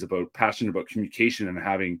is passionate about communication and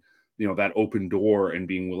having, that open door and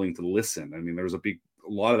being willing to listen. I mean, there was a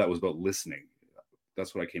lot of that was about listening.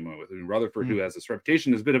 That's what I came up with. I mean, Rutherford, who has this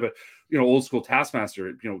reputation as a bit of a, old school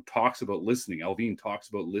taskmaster, talks about listening. Alvin talks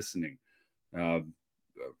about listening.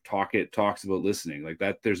 Tocchet talks about listening like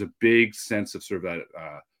that. There's a big sense of sort of that,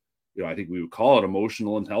 I think we would call it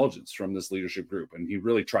emotional intelligence from this leadership group. And he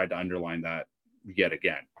really tried to underline that yet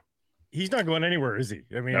again. He's not going anywhere, is he?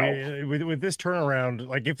 I mean, no. With this turnaround,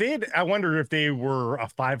 like I wonder if they were a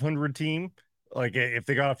 500 team, like if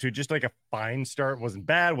they got off to just like a fine start, wasn't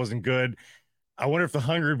bad, wasn't good. I wonder if the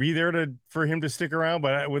hunger would be there for him to stick around.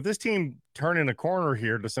 But with this team turning a corner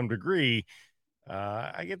here to some degree,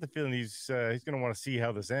 I get the feeling he's going to want to see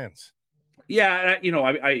how this ends. Yeah,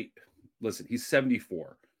 I listen. He's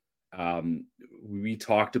 74. We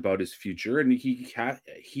talked about his future, and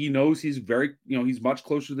he knows he's very, he's much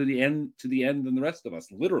closer to the end than the rest of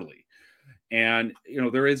us, literally. And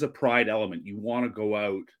there is a pride element. You want to go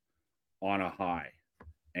out on a high,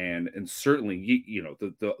 and certainly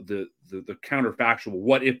the counterfactual.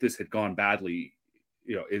 What if this had gone badly?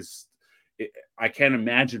 I can't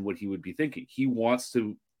imagine what he would be thinking. He wants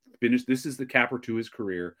to finish. This is the capper to his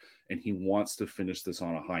career, and he wants to finish this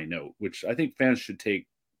on a high note, which I think fans should take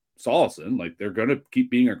solace in. Like they're going to keep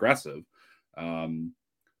being aggressive. The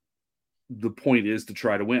point is to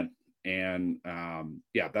try to win, and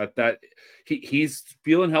that he's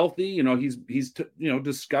feeling healthy. He's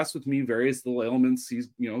discussed with me various little ailments. He's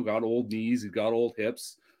got old knees, he's got old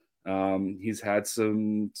hips. He's had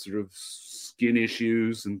some sort of skin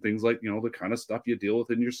issues and things like, the kind of stuff you deal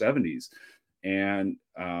with in your 70s. And,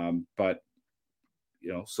 but,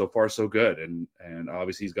 so far so good. And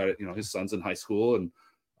obviously he's got it, his son's in high school, and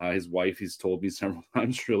his wife, he's told me several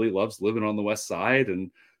times, really loves living on the West Side,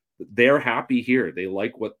 and they're happy here. They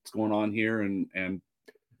like what's going on here. And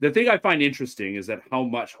the thing I find interesting is that how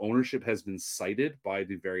much ownership has been cited by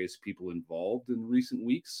the various people involved in recent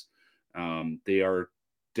weeks. They are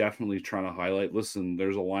definitely trying to highlight, listen,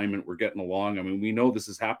 there's alignment, we're getting along. I mean, we know this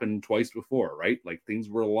has happened twice before, right? Like things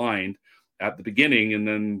were aligned at the beginning, and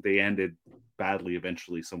then they ended badly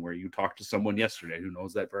eventually somewhere. You talked to someone yesterday who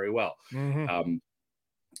knows that very well.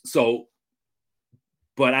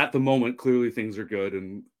 But at the moment, clearly things are good,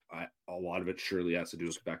 and a lot of it surely has to do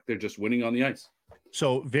with Quebec. They're just winning on the ice.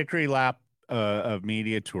 So victory lap of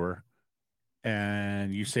media tour,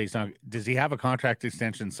 and you say something. Does he have a contract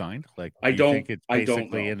extension signed? Like, I don't think it's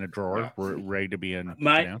basically in a drawer, ready to be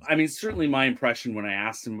announced? I mean, certainly my impression when I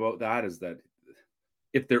asked him about that is that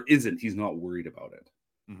if there isn't, he's not worried about it.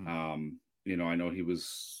 You know, I know he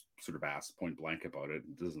was sort of asked point blank about it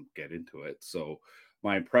and doesn't get into it. So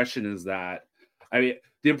my impression is that, I mean,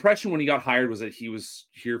 the impression when he got hired was that he was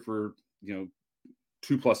here for,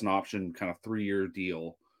 2+ an option, kind of 3-year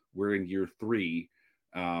deal. We're in year 3.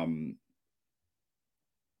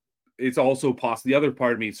 It's also possible. The other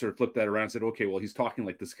part of me sort of flipped that around and said, okay, well, he's talking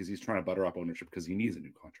like this because he's trying to butter up ownership because he needs a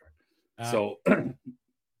new contract.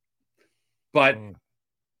 But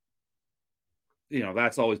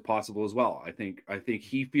that's always possible as well. I think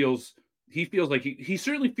he feels like he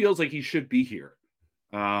certainly feels like he should be here.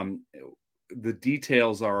 The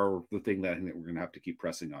details are the thing that I think that we're going to have to keep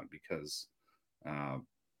pressing on, because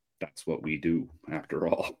that's what we do after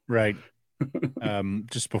all. Right.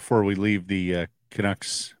 Just before we leave the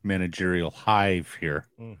Canucks managerial hive here,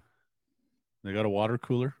 they got a water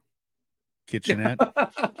cooler, kitchenette,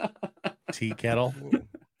 tea kettle.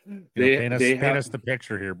 Paint us the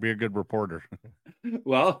picture here. Be a good reporter.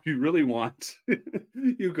 Well, if you really want,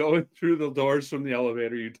 you go in through the doors from the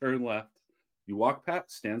elevator, you turn left, you walk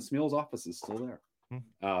past Stan Smeal's office is still there.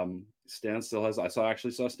 Stan still has. I saw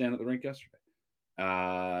Stan at the rink yesterday.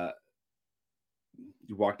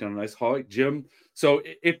 You walk down a nice hallway, Jim. So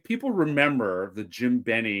if people remember the Jim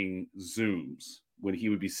Benning Zooms when he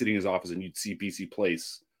would be sitting in his office and you'd see BC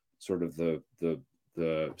Place, sort of the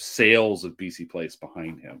sails of BC Place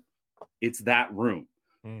behind him, it's that room.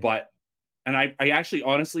 But I actually,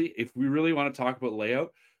 honestly, if we really want to talk about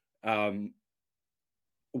layout, the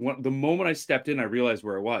moment I stepped in, I realized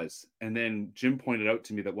where it was. And then Jim pointed out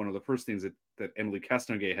to me that one of the first things that Emily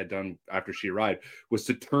Castonguay had done after she arrived was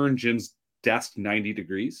to turn Jim's desk 90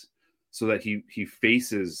 degrees so that he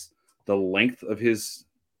faces the length of his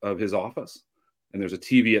office. And there's a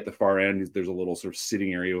TV at the far end. There's a little sort of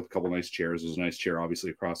sitting area with a couple of nice chairs. There's a nice chair, obviously,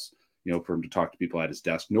 across, for him to talk to people at his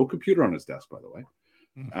desk. No computer on his desk, by the way.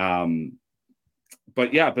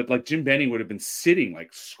 But like Jim Benning would have been sitting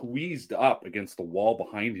like squeezed up against the wall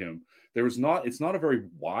behind him. It's not a very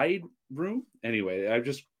wide room. Anyway, I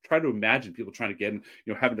just try to imagine people trying to get in,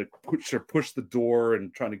 having to push the door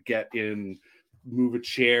and trying to get in, move a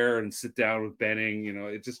chair and sit down with Benning.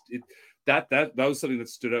 That was something that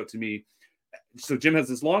stood out to me. So Jim has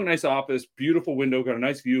this long, nice office, beautiful window, got a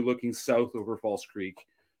nice view looking south over False Creek.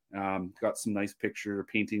 Got some nice picture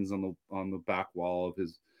paintings on the back wall of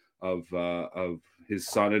his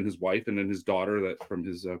son and his wife, and then his daughter that from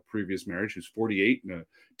his previous marriage, who's 48 and a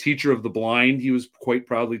teacher of the blind. He was quite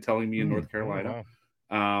proudly telling me in North Carolina.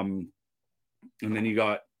 And then you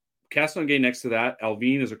got Castonguay next to that.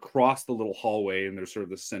 Alvin is across the little hallway, and there's sort of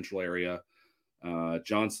this central area.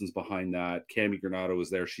 Johnston's behind that. Cami Granado is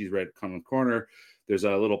there. She's right on the corner. There's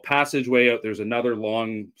a little passageway out. There's another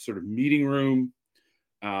long sort of meeting room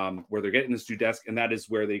where they're getting this new desk, and that is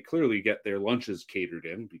where they clearly get their lunches catered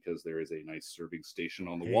in, because there is a nice serving station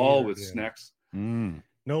on the wall with snacks.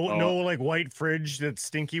 No, like white fridge that's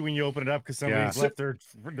stinky when you open it up because somebody's left their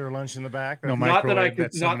lunch in the back. No, not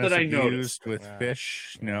that I noticed with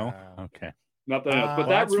fish. No, okay. Not that I noticed. But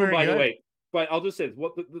that room, by the way. But I'll just say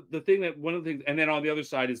what the thing that one of the things, and then on the other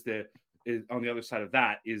side is the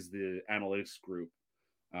analytics group.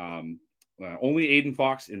 Only Aiden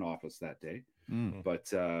Fox in office that day, but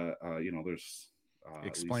there's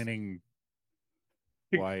explaining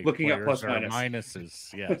why looking at plus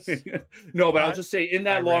minuses. Yes. No, but I'll just say in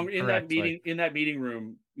that meeting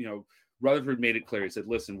room, Rutherford made it clear. He said,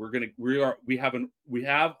 "Listen, we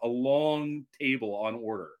have a long table on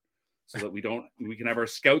order, so that we can have our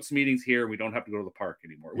scouts meetings here. We don't have to go to the park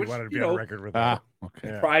anymore." We wanted to be on record with that.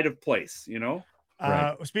 Okay. Pride of place,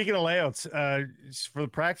 Right. Speaking of layouts, for the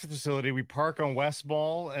practice facility, we park on West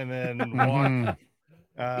Ball and then walk.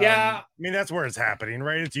 I mean, that's where it's happening,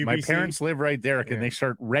 right? It's UBC. My parents live right there, and they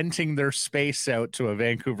start renting their space out to a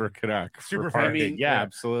Vancouver Canuck. Super fun.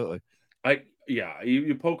 Absolutely.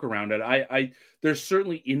 You poke around it. There's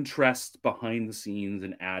certainly interest behind the scenes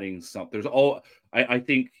in adding something. I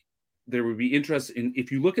think there would be interest in,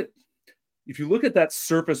 if you look at that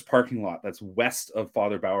surface parking lot that's west of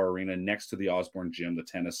Father Bauer Arena next to the Osborne Gym, the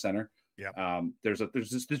tennis center. Yeah. There's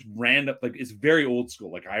this random, like, it's very old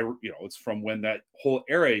school. Like it's from when that whole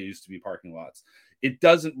area used to be parking lots. It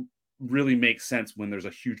doesn't really make sense when there's a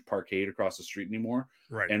huge parkade across the street anymore.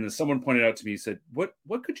 Right. And then someone pointed out to me, said, what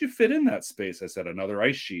could you fit in that space? I said, another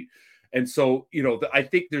ice sheet. And so, I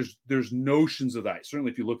think there's notions of that.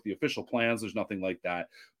 Certainly if you look at the official plans, there's nothing like that,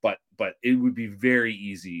 but it would be very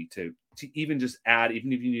easy to even just add,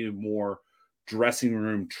 even if you needed more dressing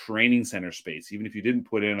room, training center space, even if you didn't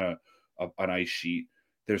put in an ice sheet,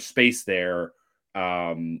 there's space there.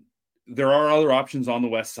 There are other options on the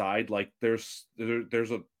west side. Like the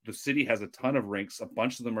city has a ton of rinks. A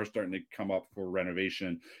bunch of them are starting to come up for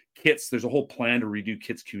renovation. Kits, there's a whole plan to redo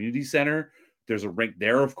Kits Community Center. There's a rink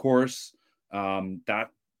there, of course. That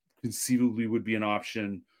conceivably would be an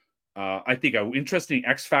option. I think an interesting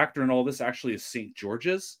X factor in all this actually is St.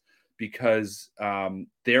 George's, because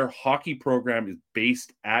their hockey program is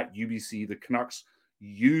based at UBC. The Canucks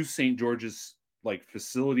use St. George's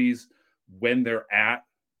facilities when they're at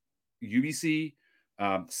UBC.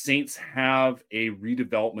 Saints have a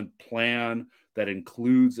redevelopment plan that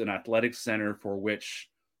includes an athletic center for which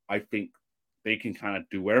I think they can kind of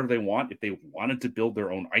do whatever they want. If they wanted to build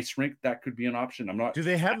their own ice rink, that could be an option. I'm not. Do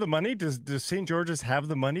they have the money? Does St. George's have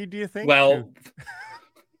the money, do you think? Well,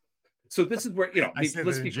 so this is where,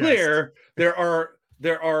 let's be clear. There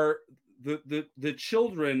are the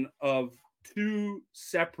children of two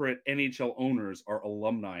separate NHL owners are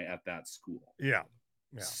alumni at that school. Yeah.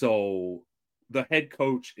 So the head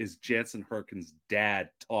coach is Jansen Herkin's dad,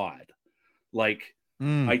 Todd. I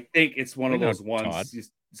think it's one of those ones Todd. You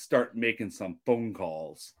start making some phone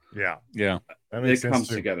calls. Yeah. It comes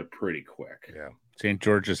together pretty quick. Yeah. St.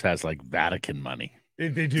 George's has Vatican money.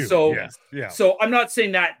 They do. So yes. Yeah. So I'm not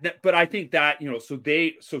saying that, but I think that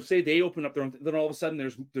so say they open up their own, then all of a sudden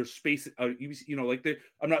there's space. I'm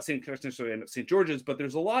not saying necessarily end up St. George's, but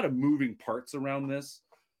there's a lot of moving parts around this.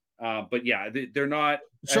 But yeah, they're not.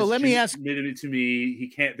 So let me ask. Admitted it to me, he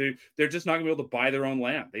can't. They're just not going to be able to buy their own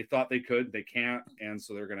land. They thought they could, they can't, and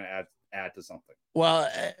so they're going to add to something. Well,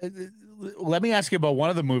 let me ask you about one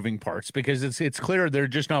of the moving parts, because it's clear they're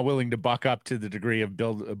just not willing to buck up to the degree of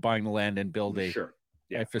buying the land and build a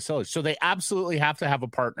facility. So they absolutely have to have a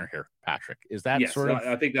partner here, Patrick. Is that yes,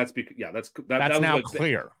 I think that's because that's now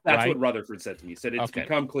clear. That's right? what Rutherford said to me. He said it's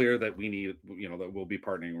become clear that we need, that we'll be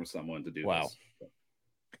partnering with someone to do this.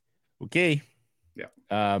 Okay. Yeah.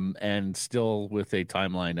 And still with a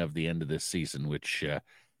timeline of the end of this season, which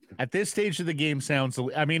at this stage of the game sounds,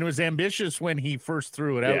 it was ambitious when he first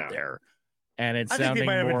threw it out there. And it's sounding think they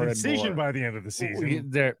might more have a decision and more. by the end of the season.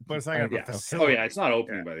 But it's not going to be facility. It's not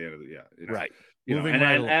opening by the end of the Right.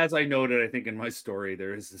 And as I noted, I think in my story,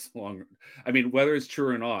 there is this long, whether it's true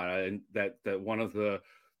or not, and that one of the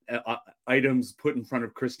items put in front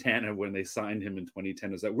of Chris Tanev when they signed him in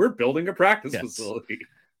 2010 is that we're building a practice facility.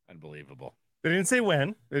 Unbelievable. They didn't say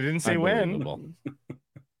when. Eventually.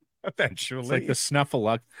 It's like the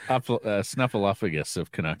snuffleupagus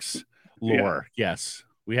of Canucks lore. Yeah. Yes.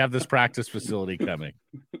 We have this practice facility coming,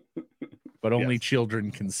 but only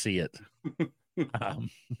children can see it.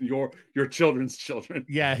 Your children's children.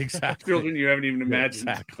 Yeah, exactly. Children you haven't even imagined.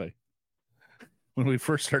 Exactly. When we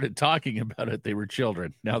first started talking about it, they were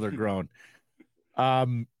children. Now they're grown.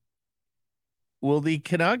 Will the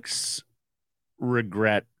Canucks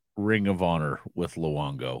regret Ring of Honor with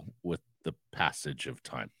Luongo with the passage of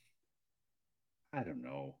time? I don't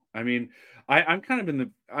know. I'm kind of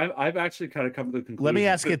I've actually kind of come to the conclusion. Let me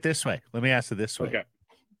ask it this way. Okay.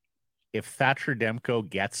 If Thatcher Demko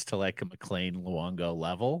gets to a McLean Luongo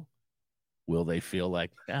level, will they feel that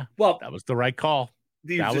was the right call?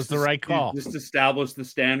 That was the right call. Just establish the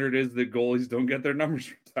standard is that goalies don't get their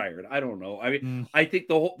numbers retired. I don't know. I think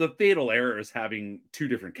the fatal error is having two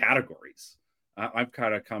different categories. I've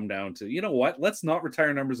kind of come down to, let's not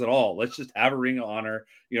retire numbers at all. Let's just have a Ring of Honor,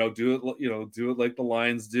 do it like the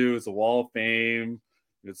Lions do. It's a Wall of Fame.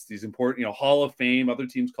 It's these important, Hall of Fame. Other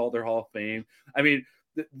teams call their Hall of Fame.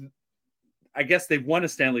 I guess they've won a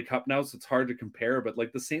Stanley Cup now, so it's hard to compare, but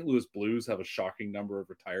the St. Louis Blues have a shocking number of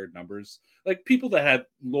retired numbers. People that had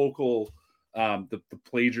local, the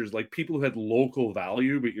plagiars, people who had local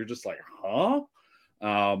value, but you're just huh?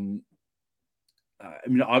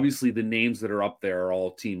 Obviously the names that are up there are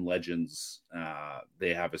all team legends.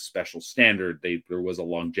 They have a special standard. There was a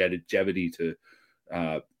longevity to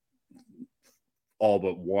all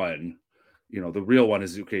but one. The real one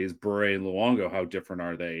is Bure and Luongo. How different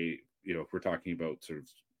are they? If we're talking about sort of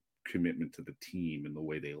commitment to the team and the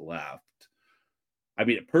way they left.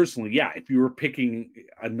 Personally, if you were picking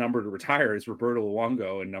a number to retire, it's Roberto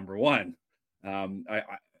Luongo and number one.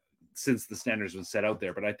 Since the standards been set out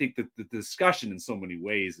there, but I think that the discussion in so many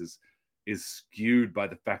ways is is skewed by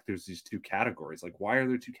the fact there's these two categories. Like, why are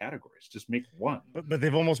there two categories? Just make one. But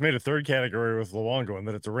they've almost made a third category with Luongo, and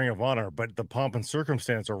that it's a Ring of Honor, but the pomp and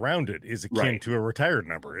circumstance around it is akin to a retired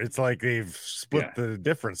number. It's like they've split the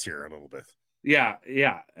difference here a little bit. Yeah.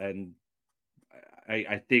 And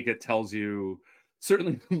I think it tells you,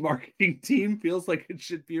 certainly the marketing team feels like it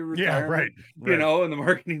should be a retirement, you know, and the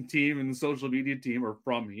marketing team and the social media team are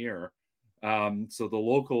from here. So the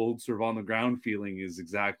local sort of on the ground feeling is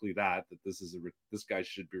exactly that this guy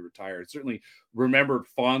should be retired. Certainly remembered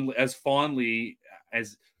fondly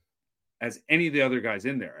as any of the other guys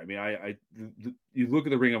in there. I mean, you look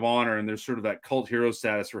at the Ring of Honor and there's sort of that cult hero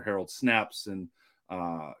status for Harold Snaps and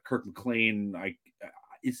Kirk McLean.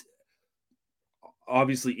 It's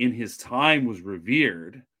obviously in his time was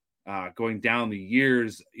revered. Going down the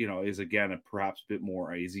years, you know, is again perhaps a bit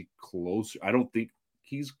more. Is he closer? I don't think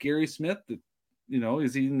he's Gary Smith. You know,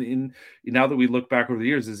 is he in now that we look back over the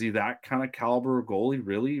years, is he that kind of caliber of goalie,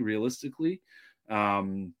 really, realistically?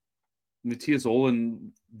 Matthias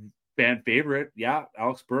Olin, fan favorite. Yeah,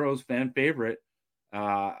 Alex Burrows, fan favorite.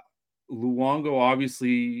 Luongo,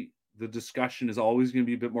 obviously, the discussion is always going to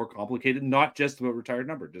be a bit more complicated, not just about retired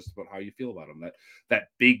number, just about how you feel about him. That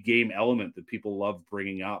big game element that people love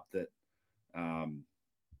bringing up that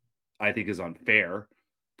I think is unfair.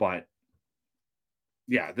 But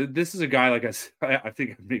yeah, this is a guy, like I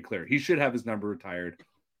think I've made clear, he should have his number retired.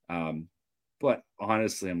 But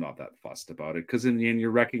honestly, I'm not that fussed about it, because in the end,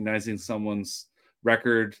 you're recognizing someone's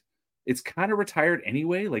record. It's kind of retired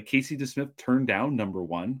anyway. Like Casey DeSmith turned down number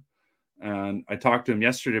one. And I talked to him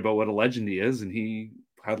yesterday about what a legend he is, and he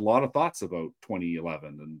had a lot of thoughts about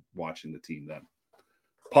 2011 and watching the team then.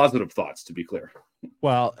 Positive thoughts, to be clear.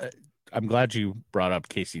 Well, I'm glad you brought up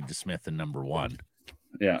Casey DeSmith and number one.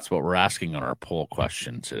 Yeah. That's what we're asking on our poll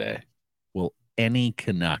question today. Will any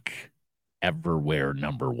Canuck ever wear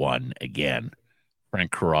number one again?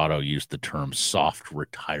 Frank Corrado used the term soft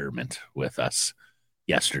retirement with us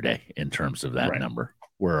yesterday in terms of that number.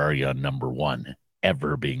 Where are you on number one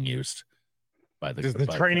ever being used? Does the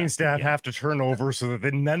training staff have to turn over so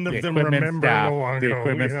that none of them remember Luongo? The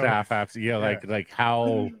equipment staff have to, like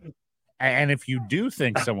how. And if you do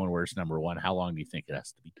think someone wears number one, how long do you think it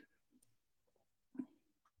has to be?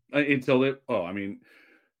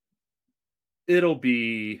 It'll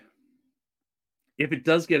be, if it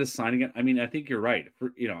does get a signing. I mean, I think you're right.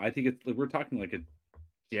 I think it's, we're talking like a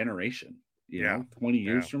generation. You know, 20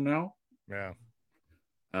 years from now. Yeah.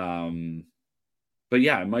 But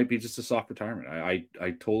yeah, it might be just a soft retirement. I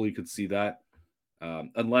totally could see that.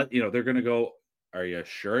 Unless, they're going to go, are you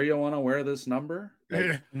sure you want to wear this number?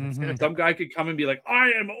 Like, some guy could come and be like,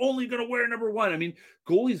 I am only going to wear number one. I mean,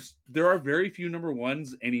 goalies, there are very few number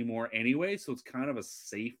ones anymore anyway, so it's kind of a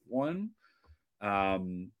safe one.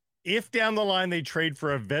 If down the line they trade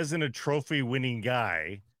for a Vezina Trophy winning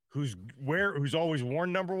guy who's always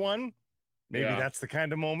worn number one, maybe that's the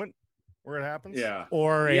kind of moment where it happens. Yeah.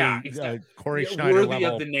 Or a Corey Schneider worthy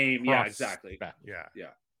level of the name. Yeah, exactly. Yeah.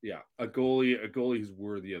 A goalie who's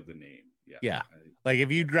worthy of the name. Yeah. Like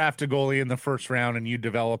if you draft a goalie in the first round and you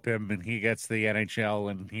develop him and he gets the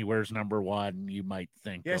NHL and he wears number one, you might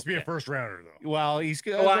think he has to be a first rounder though. Well, he's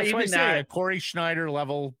a Corey Schneider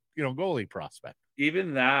level, goalie prospect.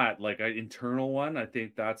 Even that, like an internal one, I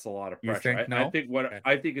think that's a lot of pressure. I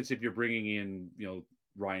think it's if you're bringing in,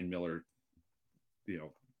 Ryan Miller,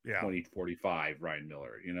 2045 Ryan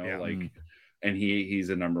Miller, and he's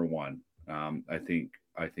a number one. I think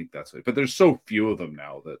that's it. But there's so few of them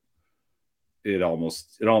now that it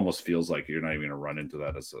almost feels like you're not even going to run into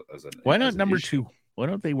that as an. Why not number two? Why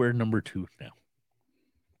don't they wear number two now?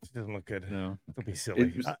 It doesn't look good. No, it'll be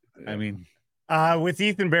silly. With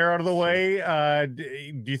Ethan Bear out of the way,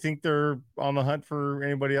 do you think they're on the hunt for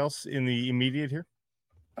anybody else in the immediate here?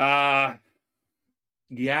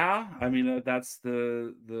 Yeah, I mean that's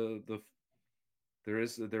there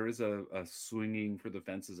is a swinging for the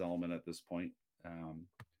fences element at this point.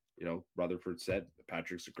 Rutherford said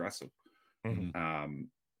Patrick's aggressive,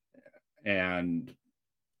 and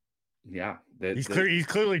yeah, he's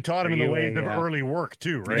clearly taught him in the ways of early work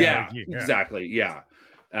too, right? Yeah, exactly. Yeah,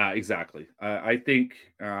 exactly. I think.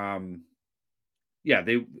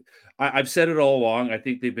 I've said it all along. I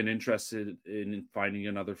think they've been interested in finding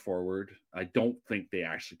another forward. I don't think they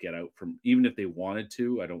actually get out from, even if they wanted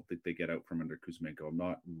to, I don't think they get out from under Kuzmenko. I'm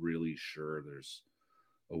not really sure there's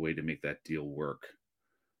a way to make that deal work.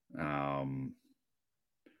 But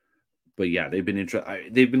yeah, they've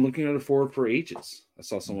been looking at a forward for ages. I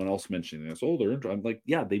saw someone else mentioning this. I'm like,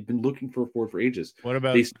 yeah, they've been looking for a forward for ages. What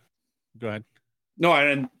about? Go ahead. No,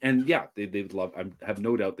 and yeah, they would love. I have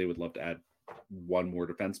no doubt they would love to add one more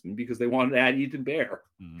defenseman because they wanted to add Ethan Bear.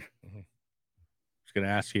 was going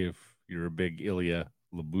to ask you if you're a big Ilya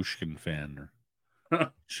Lyubushkin fan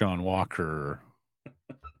or Sean Walker or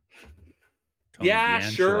Tony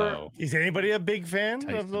D'Angelo. Sure. Is anybody a big fan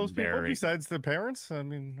Tyson of those people Barrie. besides the parents? I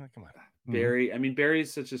mean, come on. Barrie. I mean,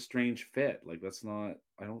 Barry's such a strange fit. Like, that's not.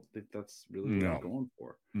 I don't think that's really what I'm going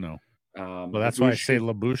for. No. Well, that's why I say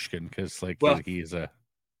Lyubushkin, because he's a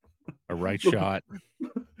right shot.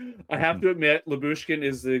 I have to admit, Lyubushkin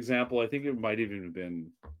is the example. I think it might even have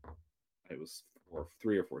been. It was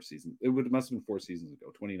 3 or 4 seasons. Must have been 4 seasons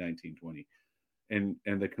ago, 2019-20. And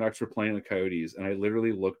the Canucks were playing the Coyotes, and I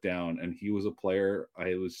literally looked down, and he was a player.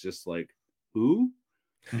 I was just like, who?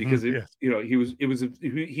 Because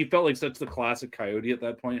he felt like such the classic Coyote at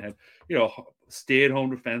that point. Had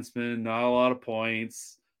stay-at-home defenseman, not a lot of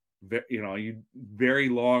points. Very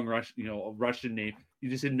long Russian name. You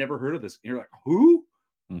just had never heard of this. And you're like, who?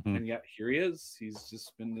 Mm-hmm. And yet here he is. He's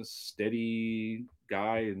just been this steady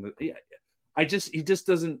guy, and he just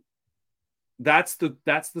doesn't. That's the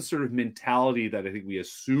sort of mentality that I think we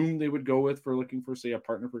assume they would go with for looking for, say, a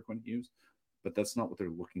partner for Quinn Hughes, but that's not what they're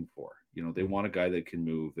looking for. They want a guy that can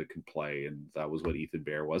move, that can play, and that was what Ethan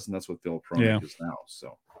Bear was, and that's what Phil Pronik is now.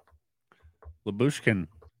 So, Lyubushkin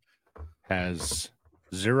has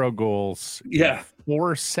 0 goals. Yeah,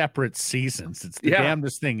 4 separate seasons. It's the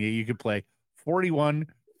damnedest thing. You could play 41,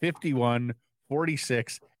 51,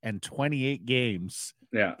 46, and 28 games.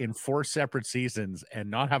 Yeah, in 4 separate seasons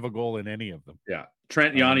and not have a goal in any of them. Yeah,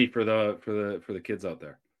 Trent Yanni for the kids out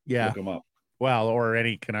there. Yeah, look him up. Well, or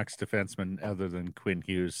any Canucks defenseman other than Quinn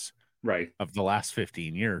Hughes, right? Of the last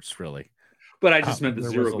 15 years, really. But I just meant the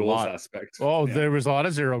 0 goals aspect. Oh, there was a lot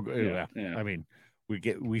of 0. Yeah. I mean,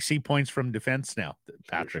 we see points from defense now,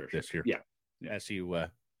 Patrick, this year. Yeah. As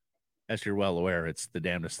you're well aware, it's the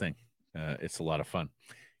damnedest thing. It's a lot of fun.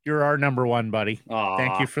 You're our number one, buddy. Aww.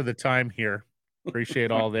 Thank you for the time here. Appreciate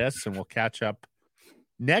all this, and we'll catch up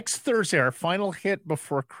next Thursday, our final hit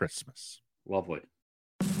before Christmas. Lovely.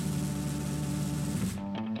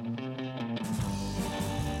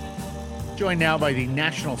 Joined now by the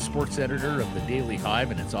national sports editor of the Daily Hive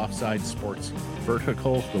and its Offside Sports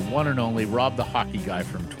vertical, the one and only Rob the Hockey Guy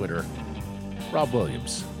from Twitter, Rob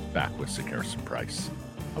Williams, back with Sir Harrison Price.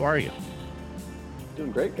 How are you?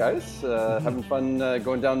 Doing great, guys. Having fun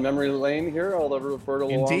going down memory lane here. All the Roberto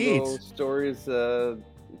Luongo stories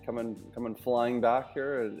coming flying back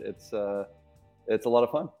here. It's a lot of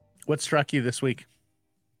fun. What struck you this week?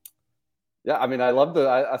 Yeah, I mean, I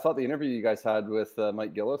thought the interview you guys had with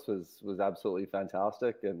Mike Gillis was absolutely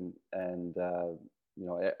fantastic, and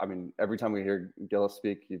I mean, every time we hear Gillis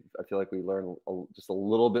speak, I feel like we learn just a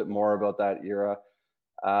little bit more about that era.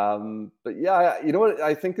 But yeah, you know what?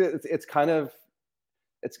 I think it's kind of.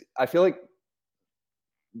 I feel like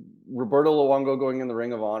Roberto Luongo going in the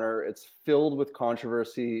Ring of Honor, it's filled with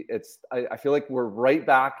controversy. I feel like we're right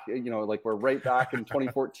back, we're right back in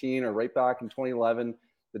 2014 or right back in 2011.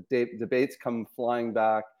 The debates come flying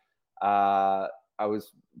back. I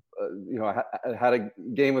was, I had a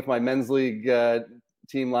game with my men's league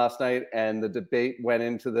team last night, and the debate went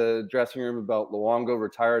into the dressing room about Luongo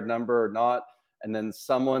retired number or not. And then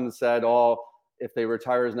someone said, if they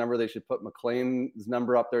retire his number, they should put McLean's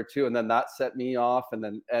number up there too. And then that set me off. And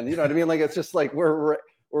you know what I mean? Like, it's just like, we're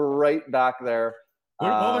right back there.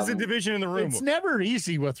 What was the division in the room? It's never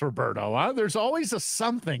easy with Roberto. Huh? There's always a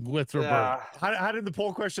something with Roberto. Yeah. How did the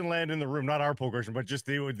poll question land in the room? Not our poll question, but just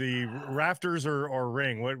the rafters or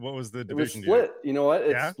ring. What was the division? It was split. You know what?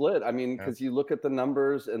 It's split. I mean, because you look at the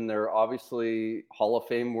numbers and they're obviously Hall of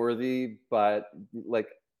Fame worthy, but like,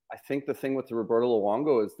 I think the thing with the Roberto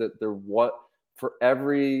Luongo is that for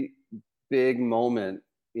every big moment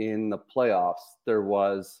in the playoffs, there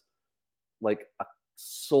was like a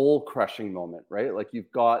soul-crushing moment, right? Like, you've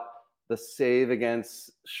got the save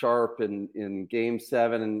against Sharp in Game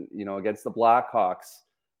 7 and, against the Blackhawks,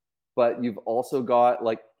 but you've also got,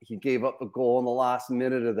 like, he gave up a goal in the last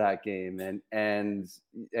minute of that game.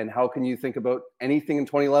 And how can you think about anything in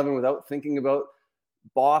 2011 without thinking about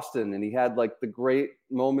Boston? And he had like the great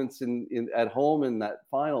moments in at home in that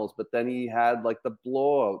finals, but then he had like the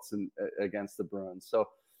blowouts against the Bruins. So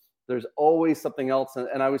there's always something else.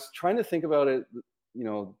 And I was trying to think about it,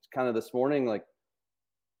 kind of this morning, like,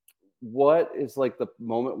 what is like the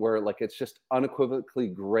moment where like it's just unequivocally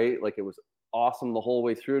great, like it was awesome the whole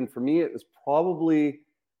way through. And for me, it was probably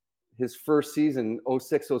his first season,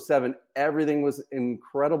 06-07. Everything was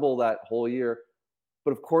incredible that whole year.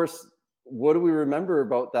 But of course, what do we remember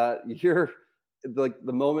about that year? Like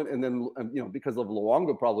the moment, and then, because of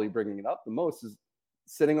Luongo probably bringing it up the most, is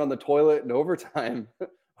sitting on the toilet in overtime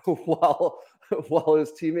while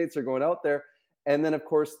his teammates are going out there. And then, of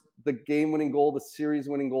course, the game-winning goal, the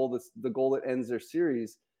series-winning goal, the goal that ends their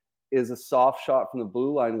series is a soft shot from the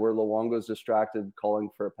blue line where Luongo's distracted, calling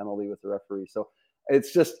for a penalty with the referee. So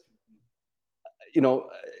it's just,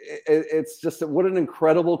 it's just what an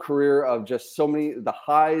incredible career of just so many, the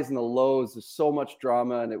highs and the lows. There's so much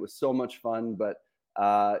drama, and it was so much fun. But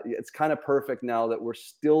it's kind of perfect now that we're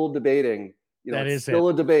still debating. It's still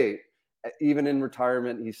a debate. Even in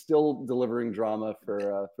retirement, he's still delivering drama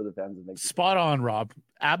for the fans of Vancouver. Spot on, Rob.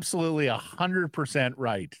 Absolutely 100%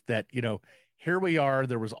 right. That, here we are.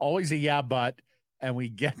 There was always a yeah, but, and we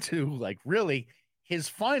get to really his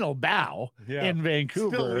final bow in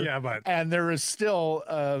Vancouver. Still, yeah, but. And there is still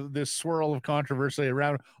this swirl of controversy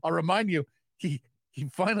around. I'll remind you, he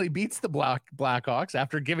finally beats the Blackhawks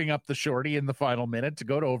after giving up the shorty in the final minute to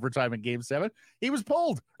go to overtime in Game 7. He was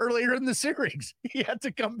pulled earlier in the series. He had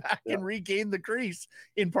to come back and regain the crease,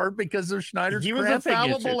 in part because of Schneider's He was a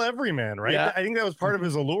fallible everyman, right? Yeah. I think that was part of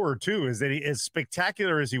his allure, too, is that as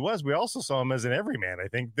spectacular as he was, we also saw him as an everyman. I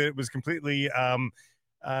think that it was completely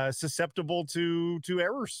susceptible to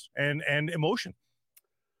errors and emotion.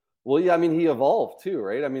 Well, yeah, I mean, he evolved, too,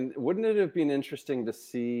 right? I mean, wouldn't it have been interesting to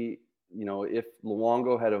see if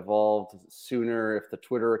Luongo had evolved sooner, if the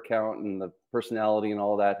Twitter account and the personality and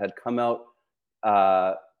all that had come out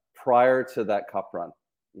prior to that cup run?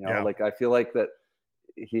 I feel like that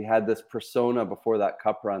he had this persona before that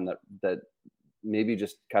cup run that maybe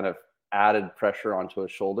just kind of added pressure onto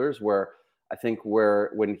his shoulders, where I think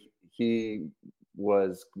when he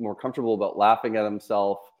was more comfortable about laughing at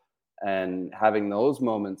himself and having those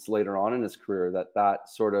moments later on in his career, that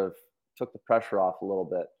sort of took the pressure off a little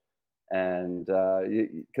bit. And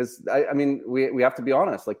because we have to be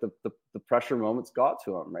honest, the pressure moments got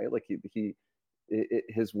to him, right?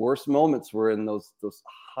 His worst moments were in those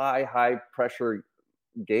high pressure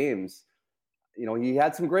games. He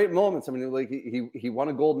had some great moments. I mean, he won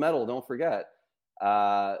a gold medal. Don't forget.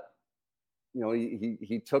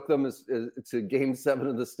 He took them to Game 7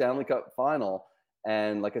 of the Stanley Cup final,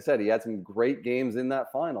 and like I said, he had some great games in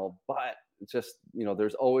that final, but just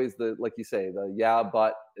there's always like you say, the yeah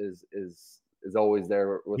but is always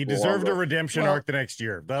there with he deserved a redemption arc the next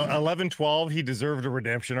year. The 11-12, he deserved a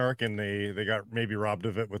redemption arc, and they got maybe robbed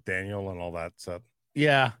of it with Daniel and all that stuff.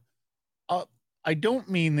 I don't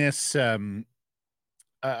mean this I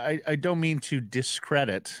don't mean to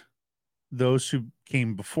discredit those who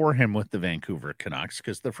came before him with the Vancouver Canucks,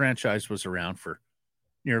 because the franchise was around for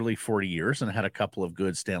nearly 40 years and had a couple of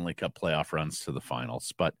good Stanley Cup playoff runs to the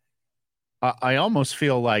finals. But I almost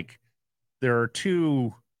feel like there are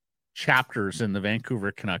two chapters in the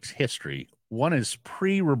Vancouver Canucks history. One is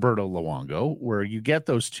pre-Roberto Luongo, where you get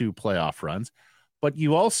those two playoff runs, but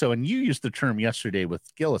you also, and you used the term yesterday with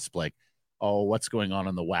Gillis, Blake, what's going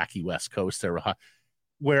on the wacky West Coast there,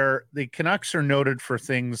 where the Canucks are noted for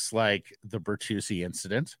things like the Bertuzzi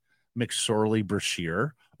incident,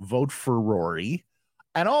 McSorley-Brashear, vote for Rory,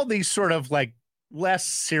 and all these sort of less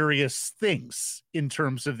serious things in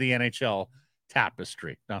terms of the NHL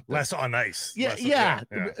tapestry. Less on ice. Yeah.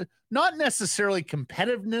 Not necessarily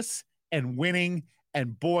competitiveness and winning.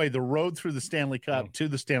 And boy, the road through the Stanley Cup to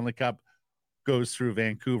the Stanley Cup goes through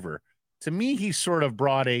Vancouver. To me, he sort of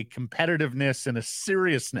brought a competitiveness and a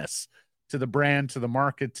seriousness to the brand, to the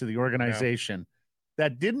market, to the organization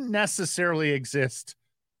that didn't necessarily exist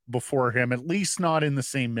before him, at least not in the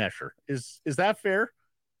same measure. Is that fair?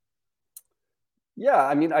 Yeah,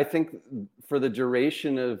 I mean, I think for the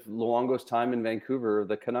duration of Luongo's time in Vancouver,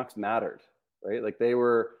 the Canucks mattered, right? They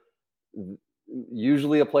were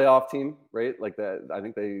usually a playoff team, right? I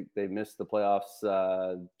think they missed the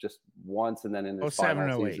playoffs just once, and then in his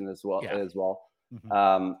final season as well.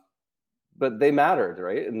 Mm-hmm. But they mattered,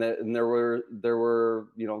 right? And there were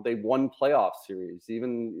they won playoff series,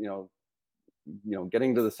 even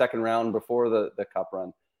getting to the second round before the cup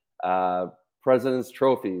run, President's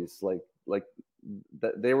trophies,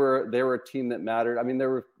 they were a team that mattered. I mean,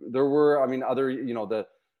 there were other,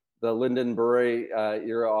 the Lyndon Bure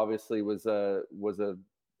era obviously was a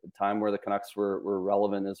time where the Canucks were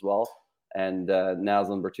relevant as well, and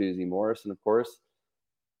Naslund, Bertuzzi, Morrison, of course.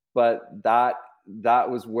 But that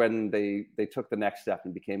was when they took the next step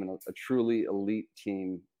and became a truly elite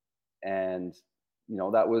team, and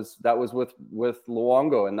that was with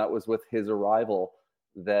Luongo, and that was with his arrival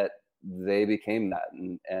that they became that.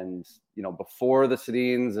 And before the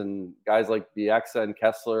Sedins and guys like Bieksa and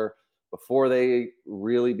Kessler, before they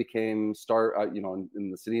really became star,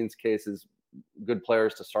 in the Sedins cases, good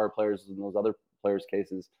players to star players, in those other players'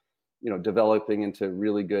 cases, developing into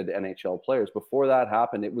really good NHL players. Before that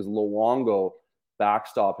happened, it was Luongo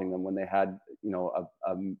backstopping them when they had,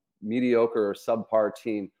 a mediocre or subpar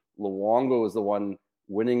team Luongo was the one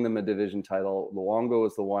winning them a division title. Luongo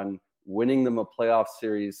was the one winning them a playoff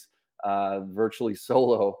series virtually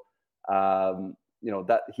solo.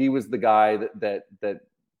 That he was the guy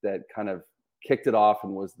that kind of kicked it off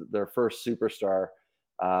and was their first superstar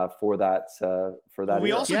for that.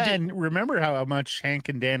 We also and remember how much Hank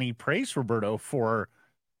and Danny praised Roberto for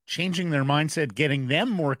changing their mindset, getting them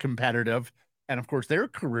more competitive, and of course their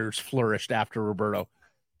careers flourished after Roberto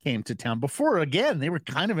came to town. Before, again, they were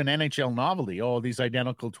kind of an NHL novelty. Oh, these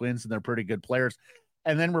identical twins, and they're pretty good players.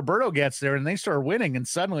 And then Roberto gets there, and they start winning, and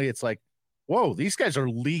suddenly it's like, whoa, these guys are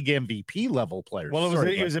league MVP level players. Well,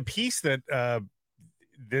 it was a piece that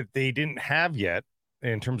that they didn't have yet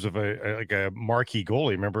in terms of a marquee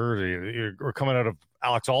goalie. Remember, they were coming out of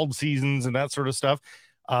Alex Auld seasons and that sort of stuff.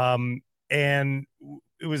 And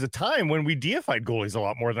it was a time when we deified goalies a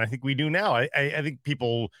lot more than I think we do now. I think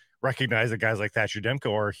people recognize that guys like Thatcher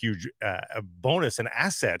Demko are a huge bonus and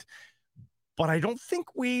asset, but I don't think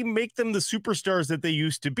we make them the superstars that they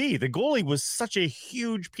used to be. The goalie was such a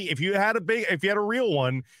huge piece. If you had a real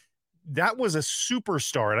one, that was a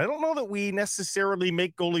superstar. And I don't know that we necessarily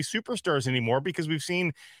make goalie superstars anymore, because we've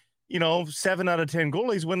seen, 7 out of 10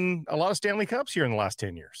 goalies win a lot of Stanley Cups here in the last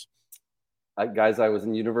 10 years. Guys, I was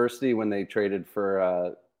in university when they traded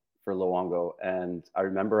for Luongo, and I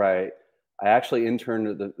remember I actually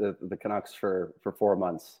interned at the Canucks for 4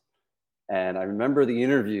 months. And I remember the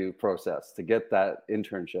interview process to get that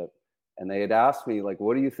internship. And they had asked me, like,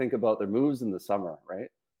 what do you think about their moves in the summer, right?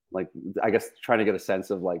 Like, I guess trying to get a sense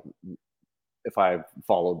of, like, if I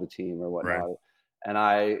followed the team or whatnot. Right. And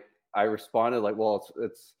I responded like, well,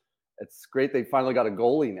 it's great they finally got a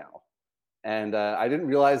goalie now. And I didn't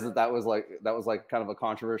realize that was kind of a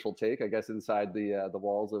controversial take, I guess, inside the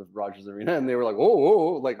walls of Rogers Arena. And they were like,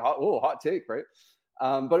 whoa, like, hot take, right?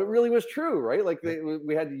 But it really was true, right? Like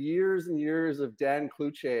we had years and years of Dan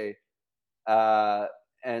Cloutier,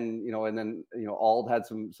 and then Auld had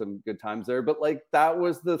some good times there. But like that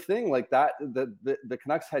was the thing, like that the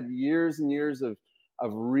Canucks had years and years of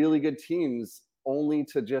really good teams, only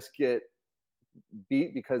to just get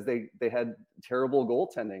beat because they had terrible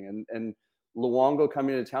goaltending. And Luongo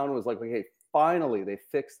coming to town was like, hey, finally they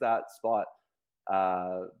fixed that spot.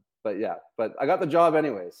 But I got the job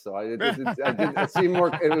anyways, so it seemed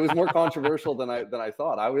more. It was more controversial than I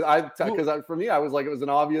thought. Because for me, I was like, it was an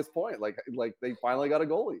obvious point. Like they finally got a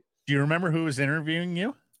goalie. Do you remember who was interviewing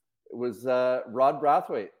you? It was Rod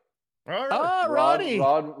Brathwaite. Oh, Roddy.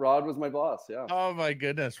 Rod was my boss. Yeah. Oh my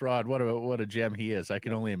goodness, Rod! What a gem he is. I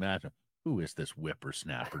can only imagine. Who is this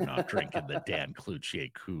whippersnapper not drinking the Dan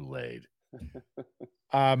Cloutier Kool-Aid?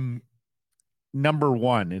 Number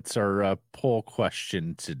one, it's our poll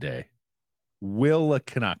question today. Will the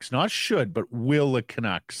Canucks, not should, but will the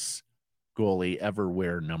Canucks goalie ever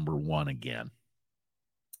wear number one again?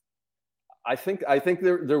 I think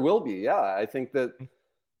there will be. Yeah, I think that.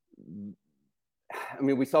 I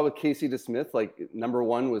mean, we saw with Casey DeSmith, like number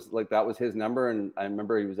one was like that was his number, and I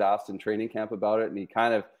remember he was asked in training camp about it, and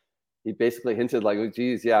he basically hinted like, oh,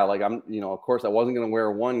 geez, yeah, like I'm, of course I wasn't going to wear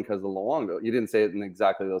one because of Luongo. He didn't say it in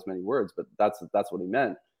exactly those many words, but that's what he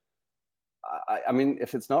meant. I mean,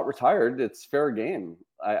 if it's not retired, it's fair game.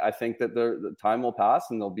 I think that the time will pass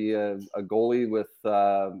and there'll be a goalie with,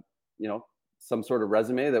 some sort of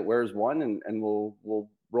resume that wears one and we'll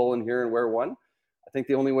roll in here and wear one. I think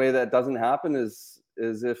the only way that doesn't happen is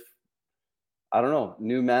if, I don't know,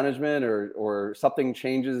 new management or something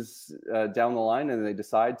changes down the line and they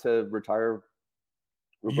decide to retire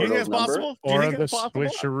Roberto's number. Possible? Or the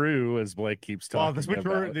switcheroo, as Blake keeps talking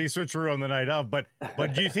about. The switcheroo on the night of. But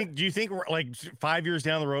do you think like 5 years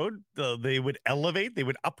down the road they would elevate, they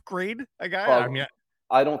would upgrade a guy?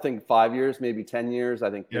 I don't think 5 years, maybe 10 years.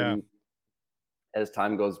 I think maybe as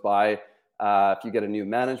time goes by, if you get a new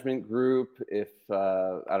management group, if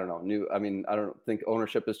I don't know, I don't think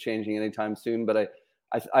ownership is changing anytime soon, but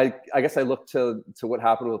I guess I look to what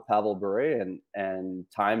happened with Pavel Bure and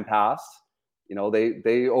time passed.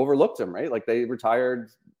 They overlooked him, right? Like they retired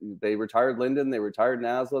Linden, they retired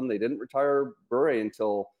Naslund, they didn't retire Bure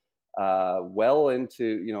until well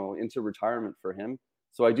into retirement for him.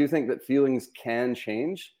 So I do think that feelings can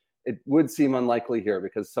change. It would seem unlikely here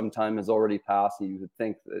because some time has already passed, and you would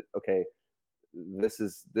think that okay, this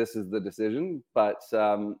is the decision. But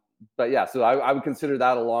yeah, so I would consider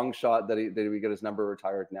that a long shot that we get his number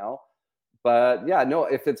retired now. But yeah, no,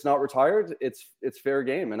 if it's not retired, it's fair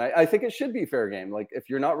game. And I think it should be fair game. Like if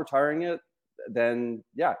you're not retiring it, then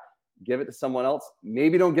yeah, give it to someone else.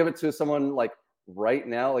 Maybe don't give it to someone like right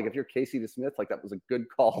now. Like if you're Casey DeSmith, like that was a good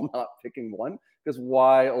call not picking one, because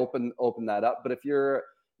why open that up? But if you're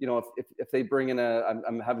you know, if they bring in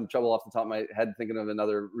I'm having trouble off the top of my head thinking of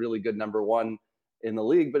another really good number one in the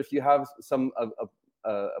league, but if you have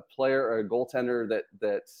a player or a goaltender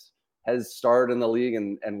that has starred in the league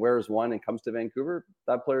and wears one and comes to Vancouver,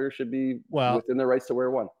 that player should be within their rights to wear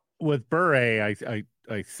one. With Bure,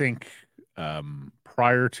 I think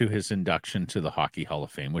prior to his induction to the Hockey Hall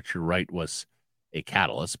of Fame, which you're right was a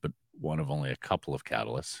catalyst, but one of a couple of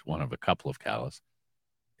catalysts,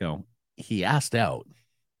 you know, he asked out.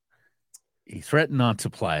 He threatened not to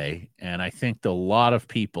play, and I think a lot of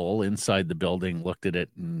people inside the building looked at it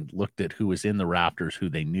and looked at who was in the rafters, who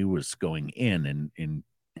they knew was going in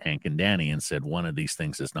Hank and Danny, and said one of these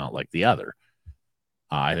things is not like the other.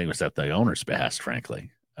 I think it was at the owner's behest,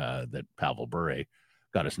 frankly, that Pavel Bure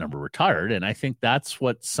got his number retired, and I think that's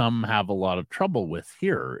what some have a lot of trouble with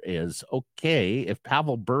here is, okay, if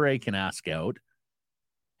Pavel Bure can ask out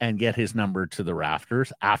and get his number to the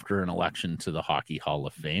rafters after an election to the Hockey Hall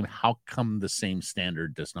of Fame, how come the same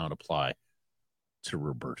standard does not apply to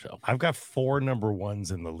Roberto? I've got 4 number ones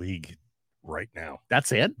in the league right now.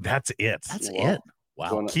 That's it? That's it. That's it.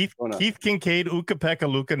 Wow. Keith Kincaid, Ukko-Pekka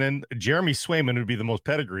Luukkonen, Jeremy Swayman would be the most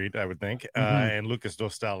pedigreed, I would think, and Lucas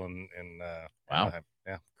Dostal and wow.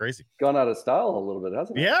 Yeah, crazy. Gone out of style a little bit,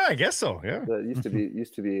 hasn't it? Yeah, I guess so. Yeah. It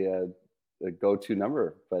used to be a go-to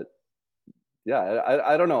number, but yeah,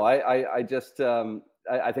 I don't know. I just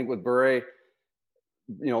I think with Bure,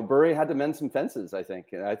 you know, Bure had to mend some fences, I think.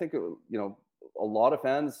 And I think, you know, a lot of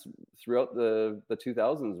fans throughout the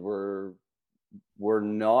 2000s were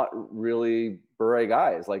not really Bure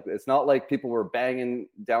guys. Like, it's not like people were banging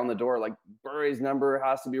down the door like Bure's number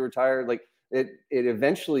has to be retired. Like it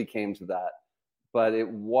eventually came to that, but it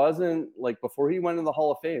wasn't like before he went in the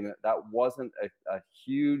Hall of Fame. That wasn't a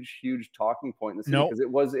huge talking point in the city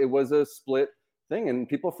because it was a split thing, and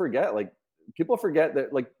people forget that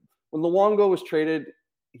like when Luongo was traded,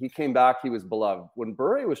 he came back, he was beloved. When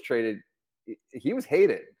Bure was traded, he was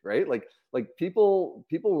hated, right? Like people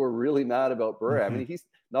were really mad about Bure. Mm-hmm. I mean, he's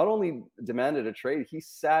not only demanded a trade, he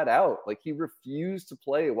sat out. Like, he refused to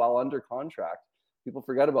play while under contract. People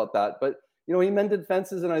forget about that. But, you know, he mended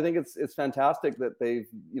fences, and I think it's fantastic that they've,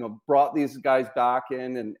 you know, brought these guys back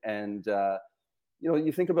in and you know,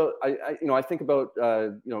 you think about, I think about,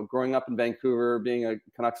 you know, growing up in Vancouver, being a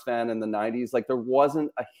Canucks fan in the 90s, like there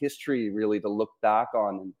wasn't a history really to look back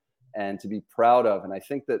on and to be proud of. And I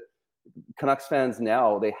think that Canucks fans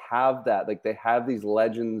now, they have that, like they have these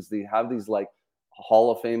legends, they have these like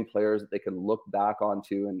Hall of Fame players that they can look back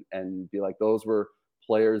onto and be like, those were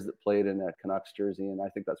players that played in a Canucks jersey. And I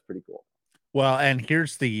think that's pretty cool. Well, and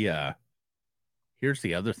here's the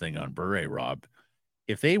other thing on Bure, Rob.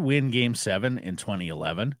 If they win Game 7 in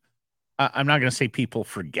 2011, I'm not going to say people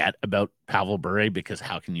forget about Pavel Bure, because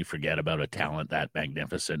how can you forget about a talent that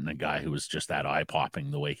magnificent and a guy who was just that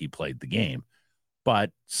eye-popping the way he played the game?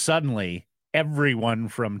 But suddenly, everyone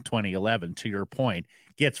from 2011, to your point,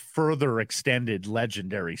 gets further extended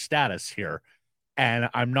legendary status here. And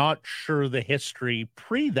I'm not sure the history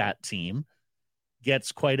pre that team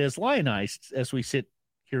gets quite as lionized as we sit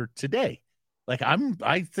here today. Like,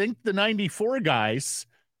 I think the 94 guys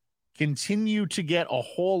continue to get a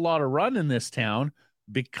whole lot of run in this town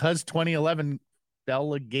because 2011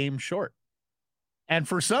 fell a game short. And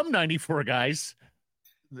for some 94 guys,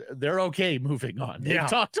 they're okay moving on. They've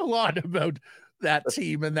talked a lot about that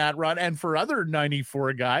team and that run. And for other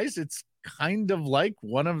 94 guys, it's kind of like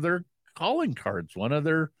one of their calling cards, one of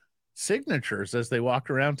their signatures as they walk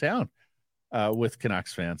around town with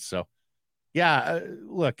Canucks fans. So,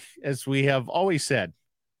 look, as we have always said,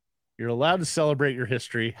 you're allowed to celebrate your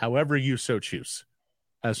history however you so choose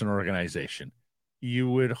as an organization. You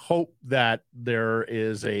would hope that there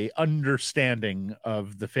is a understanding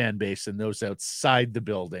of the fan base and those outside the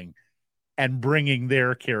building and bringing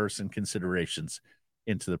their cares and considerations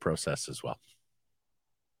into the process as well.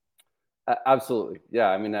 Absolutely. Yeah.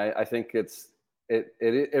 I mean, I think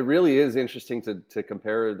it really is interesting to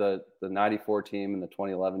compare the 94 team and the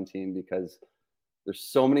 2011 team, because there's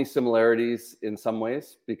so many similarities in some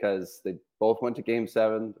ways, because they both went to Game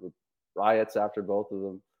 7. There were riots after both of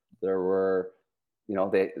them. There were, you know,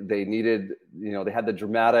 they needed, you know, they had the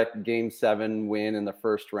dramatic Game 7 win in the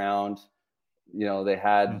first round. You know, they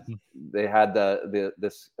had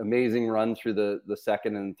this amazing run through the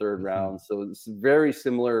second and third rounds. So it's very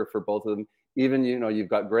similar for both of them. Even, you know, you've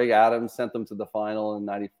got Greg Adams sent them to the final in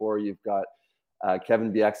 94. You've got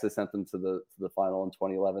Kevin Bieksa sent them to the final in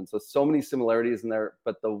 2011. So many similarities in there.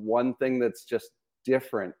 But the one thing that's just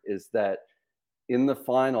different is that in the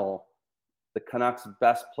final, the Canucks'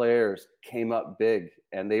 best players came up big,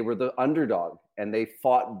 and they were the underdog, and they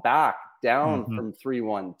fought back down from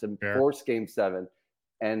 3-1 to force Game 7.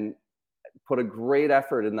 and put a great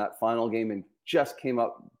effort in that final game and just came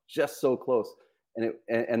up just so close,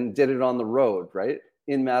 and did it on the road, right,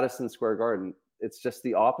 in Madison Square Garden. It's just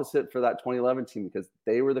the opposite for that 2011 team because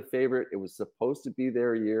they were the favorite. It was supposed to be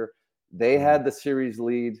their year. They had the series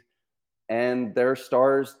lead, and their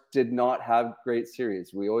stars did not have great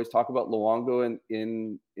series. We always talk about Luongo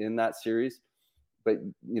in that series, but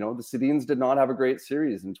the Sedins did not have a great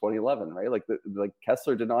series in 2011, right? Like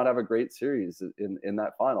Kessler did not have a great series in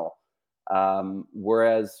that final.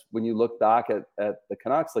 Whereas when you look back at the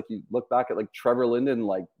Canucks, like you look back at like Trevor Linden,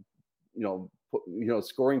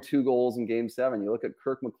 scoring 2 goals in Game 7. You look at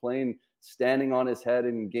Kirk McLean standing on his head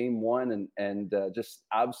in Game 1 and just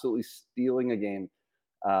absolutely stealing a game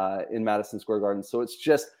in Madison Square Garden. So it's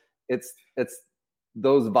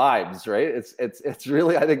those vibes, right? It's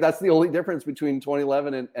really, I think that's the only difference between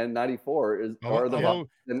 2011 and 94 and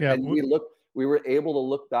we were able to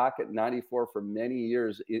look back at 94 for many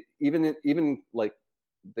years, even like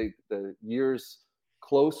the years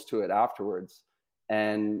close to it afterwards.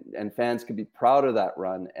 And fans could be proud of that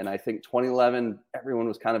run. And I think 2011, everyone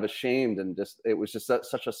was kind of ashamed, and it was just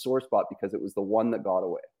such a sore spot because it was the one that got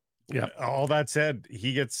away. Yeah. All that said,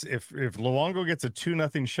 he gets if Luongo gets a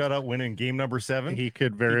 2-0 shutout win in game number 7, he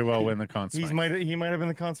could very well win the Conn Smythe. He might have been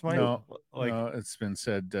the Conn Smythe. No, it's been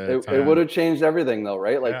said. It would have changed everything, though,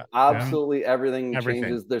 right? Like absolutely everything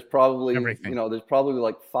changes. There's probably there's probably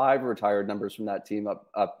like 5 retired numbers from that team up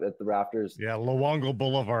at the rafters. Yeah, Luongo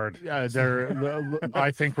Boulevard. Yeah,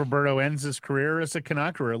 I think Roberto ends his career as a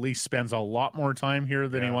Canuck, or at least spends a lot more time here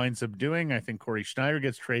than he winds up doing. I think Corey Schneider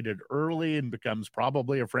gets traded early and becomes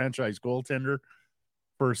probably a franchise goaltender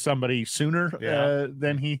for somebody sooner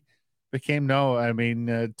than he became. No, I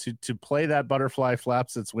mean to play that butterfly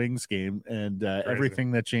flaps its wings game and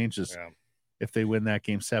everything that changes if they win that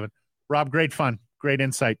Game 7. Rob, great fun, great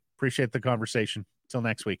insight. Appreciate the conversation. Till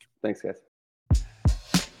next week. Thanks, guys.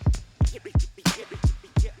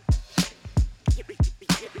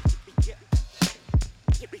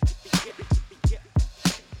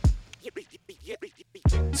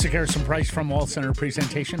 Sick Harrison Price from Wall Center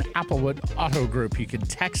presentation, Applewood Auto Group. You can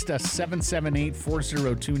text us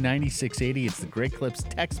 778-402-9680. It's the Great Clips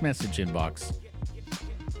text message inbox.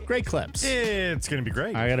 Great Clips. It's going to be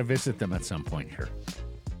great. I got to visit them at some point here.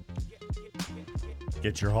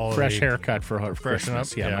 Get your holiday. Fresh haircut for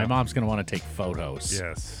Christmas. Up. Yeah, my mom's going to want to take photos.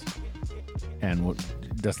 Yes. And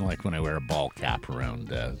doesn't like when I wear a ball cap around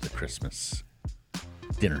the Christmas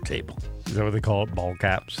dinner table. Is that what they call it? Ball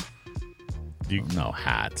caps? No,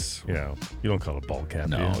 hats. Yeah, you don't call it a ball cap.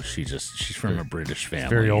 No, she's from a British family.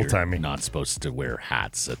 Very old-timey. Not supposed to wear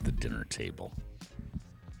hats at the dinner table.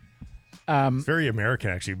 It's very American,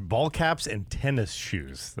 actually. Ball caps and tennis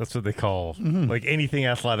shoes. That's what they call, like anything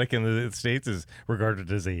athletic in the States is regarded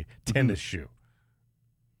as a tennis shoe.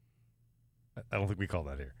 I don't think we call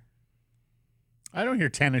that here. I don't hear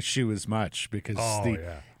tennis shoe as much because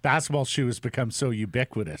basketball shoe has become so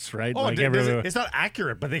ubiquitous, right? Oh, it's not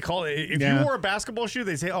accurate, but they call it. If you wore a basketball shoe,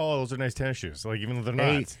 they say, "Oh, those are nice tennis shoes." Like even though they're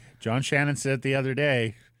not. John Shannon said the other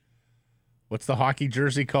day, "What's the hockey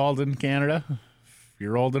jersey called in Canada? If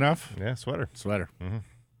you're old enough, sweater. Mm-hmm.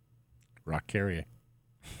 Rock Carrier."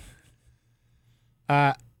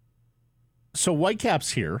 So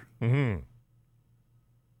Whitecaps here. Mm-hmm.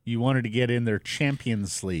 You wanted to get in their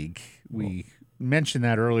Champions League. We mentioned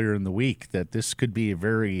that earlier in the week, that this could be a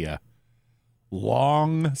very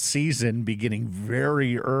long season beginning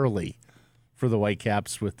very early for the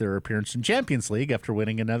Whitecaps with their appearance in Champions League after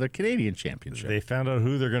winning another Canadian championship. They found out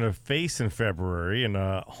who they're going to face in February in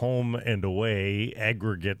a home and away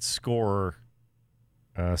aggregate score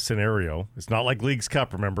scenario. It's not like Leagues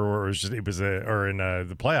Cup, remember, where in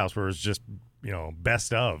the playoffs where it was just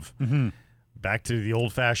best of. Mm-hmm. Back to the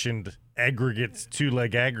old-fashioned aggregate,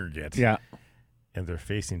 2-leg aggregate. Yeah. And they're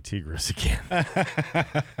facing Tigres again.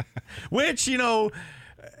 Which,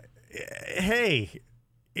 hey,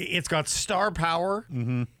 it's got star power.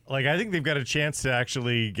 Mm-hmm. Like, I think they've got a chance to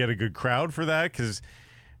actually get a good crowd for that because,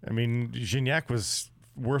 I mean, Gignac was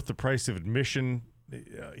worth the price of admission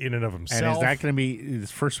in and of himself. And is that going to be the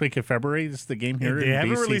first week of February? Is the game here? They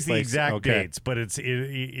haven't released the exact dates, but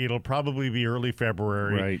it'll probably be early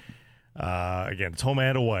February. Right. Again, it's home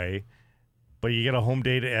and away, but you get a home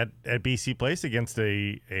date at BC Place against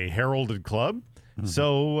a heralded club. Mm-hmm.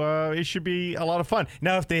 So it should be a lot of fun.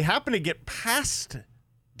 Now, if they happen to get past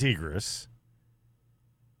Tigres,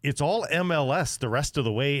 it's all MLS the rest of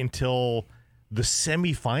the way until the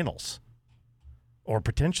semifinals. Or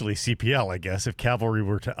potentially CPL, I guess. If Cavalry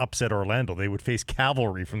were to upset Orlando, they would face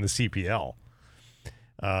Cavalry from the CPL.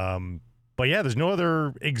 But But yeah, there's no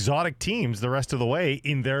other exotic teams the rest of the way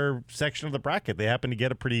in their section of the bracket. They happen to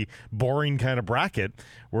get a pretty boring kind of bracket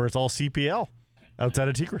where it's all CPL outside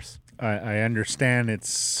of Tigres. I understand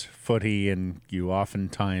it's footy, and you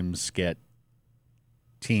oftentimes get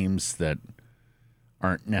teams that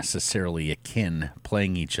aren't necessarily akin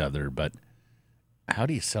playing each other, but how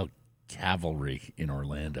do you sell cavalry in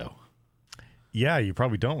Orlando? Yeah, you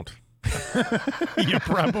probably don't. You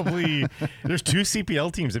probably there's 2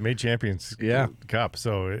 CPL teams that made Champions Cup,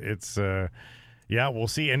 so it's we'll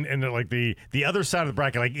see. And like the other side of the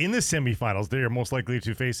bracket, like in the semifinals, they are most likely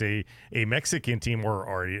to face a Mexican team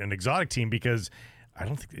or an exotic team, because I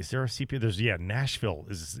don't think, is there a CPL? There's Nashville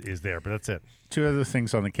is there, but that's it. 2 other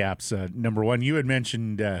things on the Caps. Number one, you had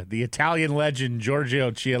mentioned the Italian legend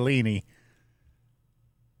Giorgio Chiellini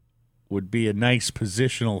would be a nice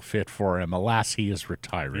positional fit for him. Alas, he is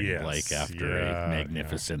retiring, Blake, after a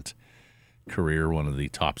magnificent career, one of the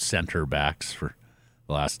top center backs for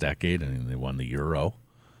the last decade, and they won the Euro.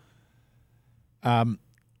 The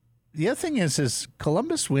other thing is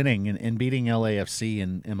Columbus winning and beating LAFC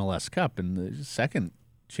in MLS Cup, and the second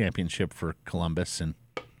championship for Columbus in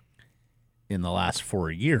the last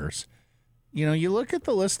 4 years. You know, you look at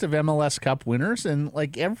the list of MLS Cup winners, and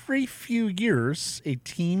like every few years, a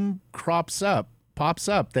team pops up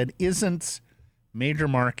that isn't major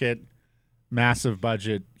market, massive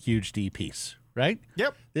budget, huge DPs, right?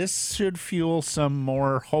 Yep. This should fuel some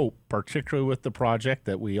more hope, particularly with the project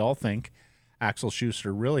that we all think Axel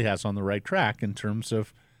Schuster really has on the right track in terms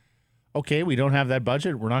of, okay, we don't have that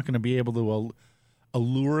budget. We're not going to be able to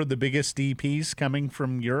allure the biggest DPs coming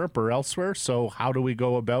from Europe or elsewhere. So how do we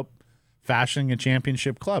go about fashioning a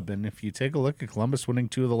championship club? And if you take a look at Columbus winning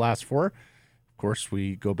 2 of the last 4, of course,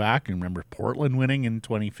 we go back and remember Portland winning in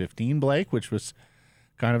 2015, Blake, which was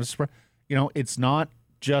kind of a surprise. You know, it's not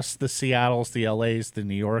just the Seattles, the LAs, the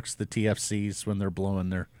New Yorks, the TFCs when they're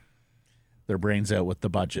blowing their brains out with the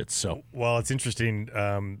budgets. So, well, it's interesting.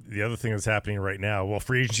 The other thing that's happening right now, well,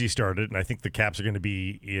 free agency started, and I think the Caps are going to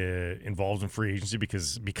be involved in free agency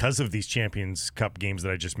because of these Champions Cup games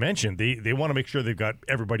that I just mentioned. They want to make sure they've got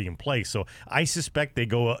everybody in place. So I suspect they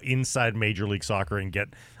go inside Major League Soccer and get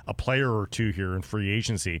a player or 2 here in free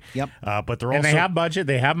agency. Yep. But they're and they have budget,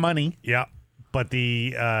 they have money. Yeah. But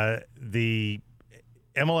the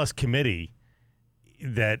MLS committee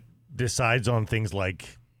that decides on things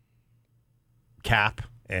like cap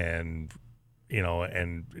and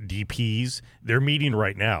DPs, they're meeting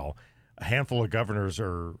right now. A handful of governors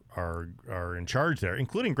are in charge there,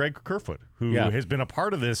 including Greg Kerfoot, who has been a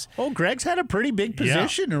part of this. Oh, Greg's had a pretty big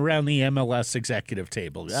position around the MLS executive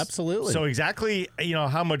table. Absolutely. So exactly,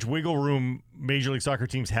 how much wiggle room Major League Soccer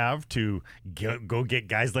teams have to go get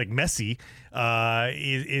guys like Messi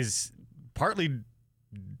is partly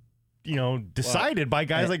decided by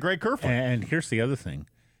guys like Greg Kerfoot. And here's the other thing.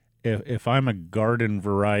 If I'm a garden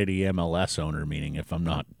variety MLS owner, meaning if I'm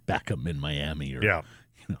not Beckham in Miami or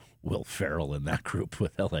Will Ferrell in that group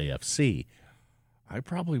with LAFC, I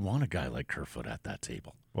probably want a guy like Kerfoot at that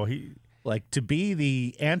table. Well, to be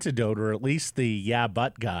the antidote, or at least the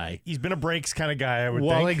but guy. He's been a breaks kind of guy, I would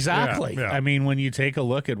think. Well, exactly. Yeah. I mean, when you take a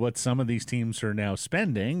look at what some of these teams are now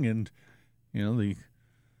spending, and the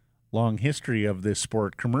long history of this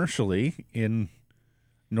sport commercially in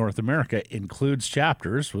North America includes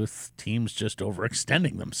chapters with teams just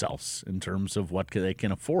overextending themselves in terms of what they can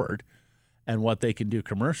afford and what they can do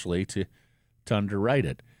commercially to underwrite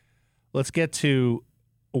it. Let's get to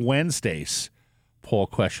Wednesday's poll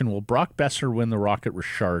question. Will Brock Besser win the Rocket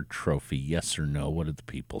Richard Trophy? Yes or no? What did the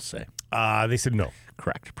people say? They said no.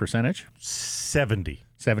 Correct. Percentage?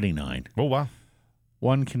 79. Oh, wow.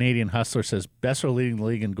 One Canadian hustler says Besser leading the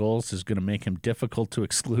league in goals is going to make him difficult to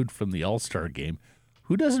exclude from the All-Star game.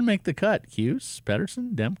 Who doesn't make the cut? Hughes,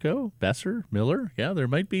 Pedersen, Demko, Besser, Miller? Yeah, there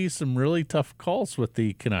might be some really tough calls with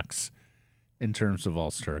the Canucks in terms of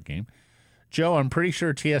All-Star game. Joe, I'm pretty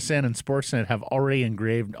sure TSN and Sportsnet have already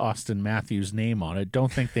engraved Austin Matthews' name on it.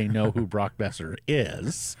 Don't think they know who Brock Besser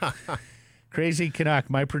is. Crazy Canuck,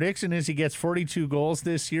 my prediction is he gets 42 goals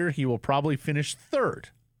this year. He will probably finish 3rd.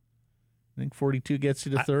 I think 42 gets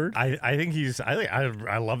you to 3rd. I think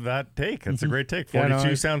I love that take. That's a great take.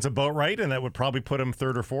 42 sounds about right, and that would probably put him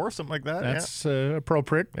 3rd or 4th, something like that. That's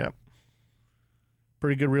appropriate. Yeah.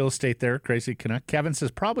 Pretty good real estate there, Crazy Canuck. Kevin says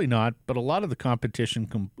probably not, but a lot of the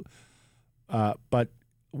competition, but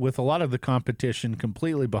with a lot of the competition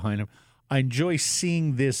completely behind him, I enjoy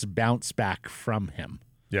seeing this bounce back from him.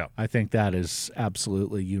 Yeah. I think that is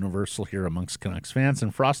absolutely universal here amongst Canucks fans.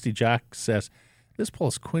 And Frosty Jack says, this poll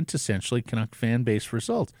is quintessentially Canuck fan base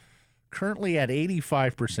results. Currently at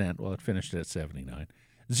 85%. Well, it finished at 79.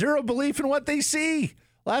 Zero belief in what they see.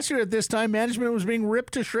 Last year at this time, management was being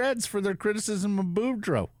ripped to shreds for their criticism of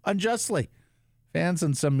Boudreaux, unjustly. Fans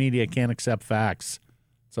and some media can't accept facts.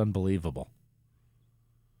 It's unbelievable.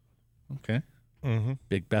 Okay. Mm-hmm.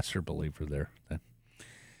 Big Besser believer there. Then.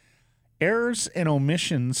 Errors and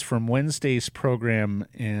omissions from Wednesday's program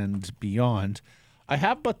and beyond. I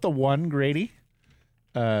have but the one, Grady.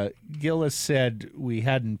 Gillis said we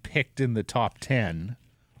hadn't picked in the top 10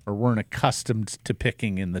 or weren't accustomed to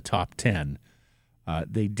picking in the top 10.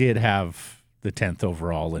 They did have the 10th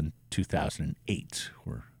overall in 2008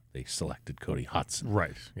 where they selected Cody Hudson.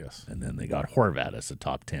 Right, yes. And then they got Horvat as a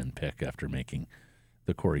top 10 pick after making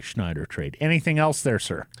the Corey Schneider trade. Anything else there,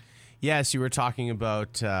 sir? Yes, you were talking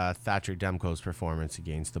about Thatcher Demko's performance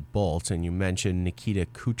against the Bolts, and you mentioned Nikita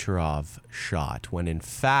Kucherov shot, when in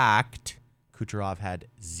fact Kucherov had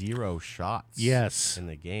 0 shots in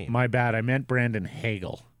the game. My bad. I meant Brandon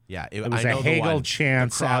Hagel. Yeah, it was a Hagel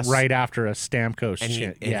chance right after a Stamkos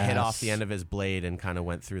chance. It hit off the end of his blade and kind of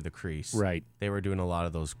went through the crease. Right. They were doing a lot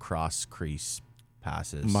of those cross-crease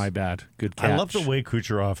passes. My bad. Good catch. I love the way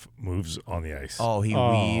Kucherov moves on the ice. Oh, he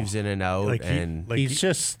weaves in and out. He's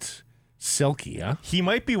just silky, huh? He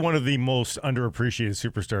might be one of the most underappreciated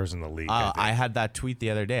superstars in the league. I had that tweet the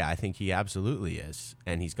other day. I think he absolutely is.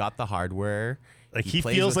 And he's got the hardware. Like he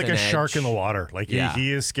feels like a shark in the water. Like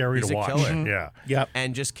he is scary to watch. Killer. Yeah. Yep.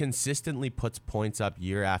 And just consistently puts points up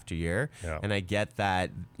year after year. Yeah. And I get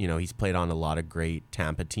that, he's played on a lot of great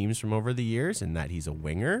Tampa teams from over the years and that he's a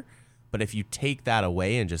winger. But if you take that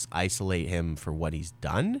away and just isolate him for what he's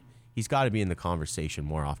done, he's got to be in the conversation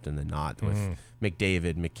more often than not with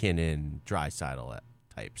McDavid, McKinnon, Draisaitl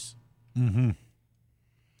types. Mm-hmm.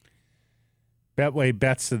 Betway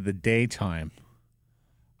bets of the daytime.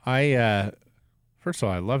 First of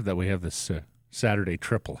all, I love that we have this Saturday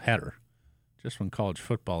triple header. Just when college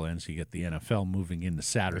football ends, you get the NFL moving into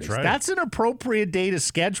Saturdays. That's right. That's an appropriate day to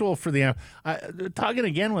schedule for the talking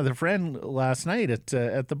again with a friend last night at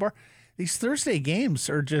the bar. These Thursday games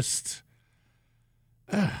are just,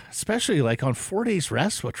 especially like on 4 days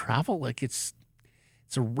rest with travel, like it's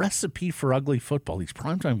a recipe for ugly football. These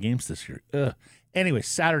primetime games this year. Anyway,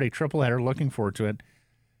 Saturday triple header. Looking forward to it.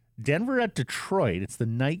 Denver at Detroit. It's the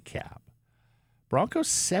nightcap. Broncos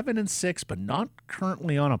 7-6, but not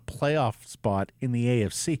currently on a playoff spot in the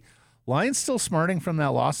AFC. Lions still smarting from that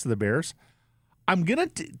loss to the Bears.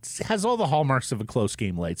 Has all the hallmarks of a close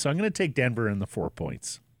game late, so I'm gonna take Denver in the 4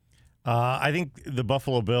 points. I think the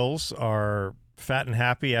Buffalo Bills are fat and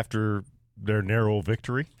happy after their narrow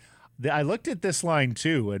victory. I looked at this line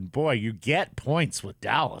too, and boy, you get points with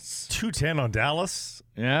Dallas. 210 on Dallas.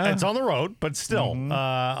 Yeah, it's on the road, but still,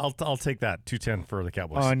 I'll take that 210 for the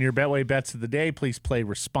Cowboys. On your Betway bets of the day, please play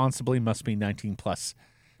responsibly. Must be 19 plus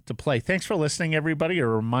to play. Thanks for listening, everybody. A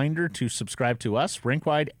reminder to subscribe to us,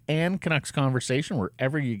 Rinkwide and Canucks Conversation,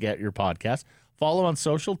 wherever you get your podcast. Follow on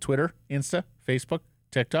social: Twitter, Insta, Facebook,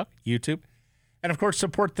 TikTok, YouTube, and of course,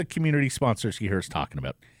 support the community sponsors you hear us talking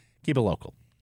about. Keep it local.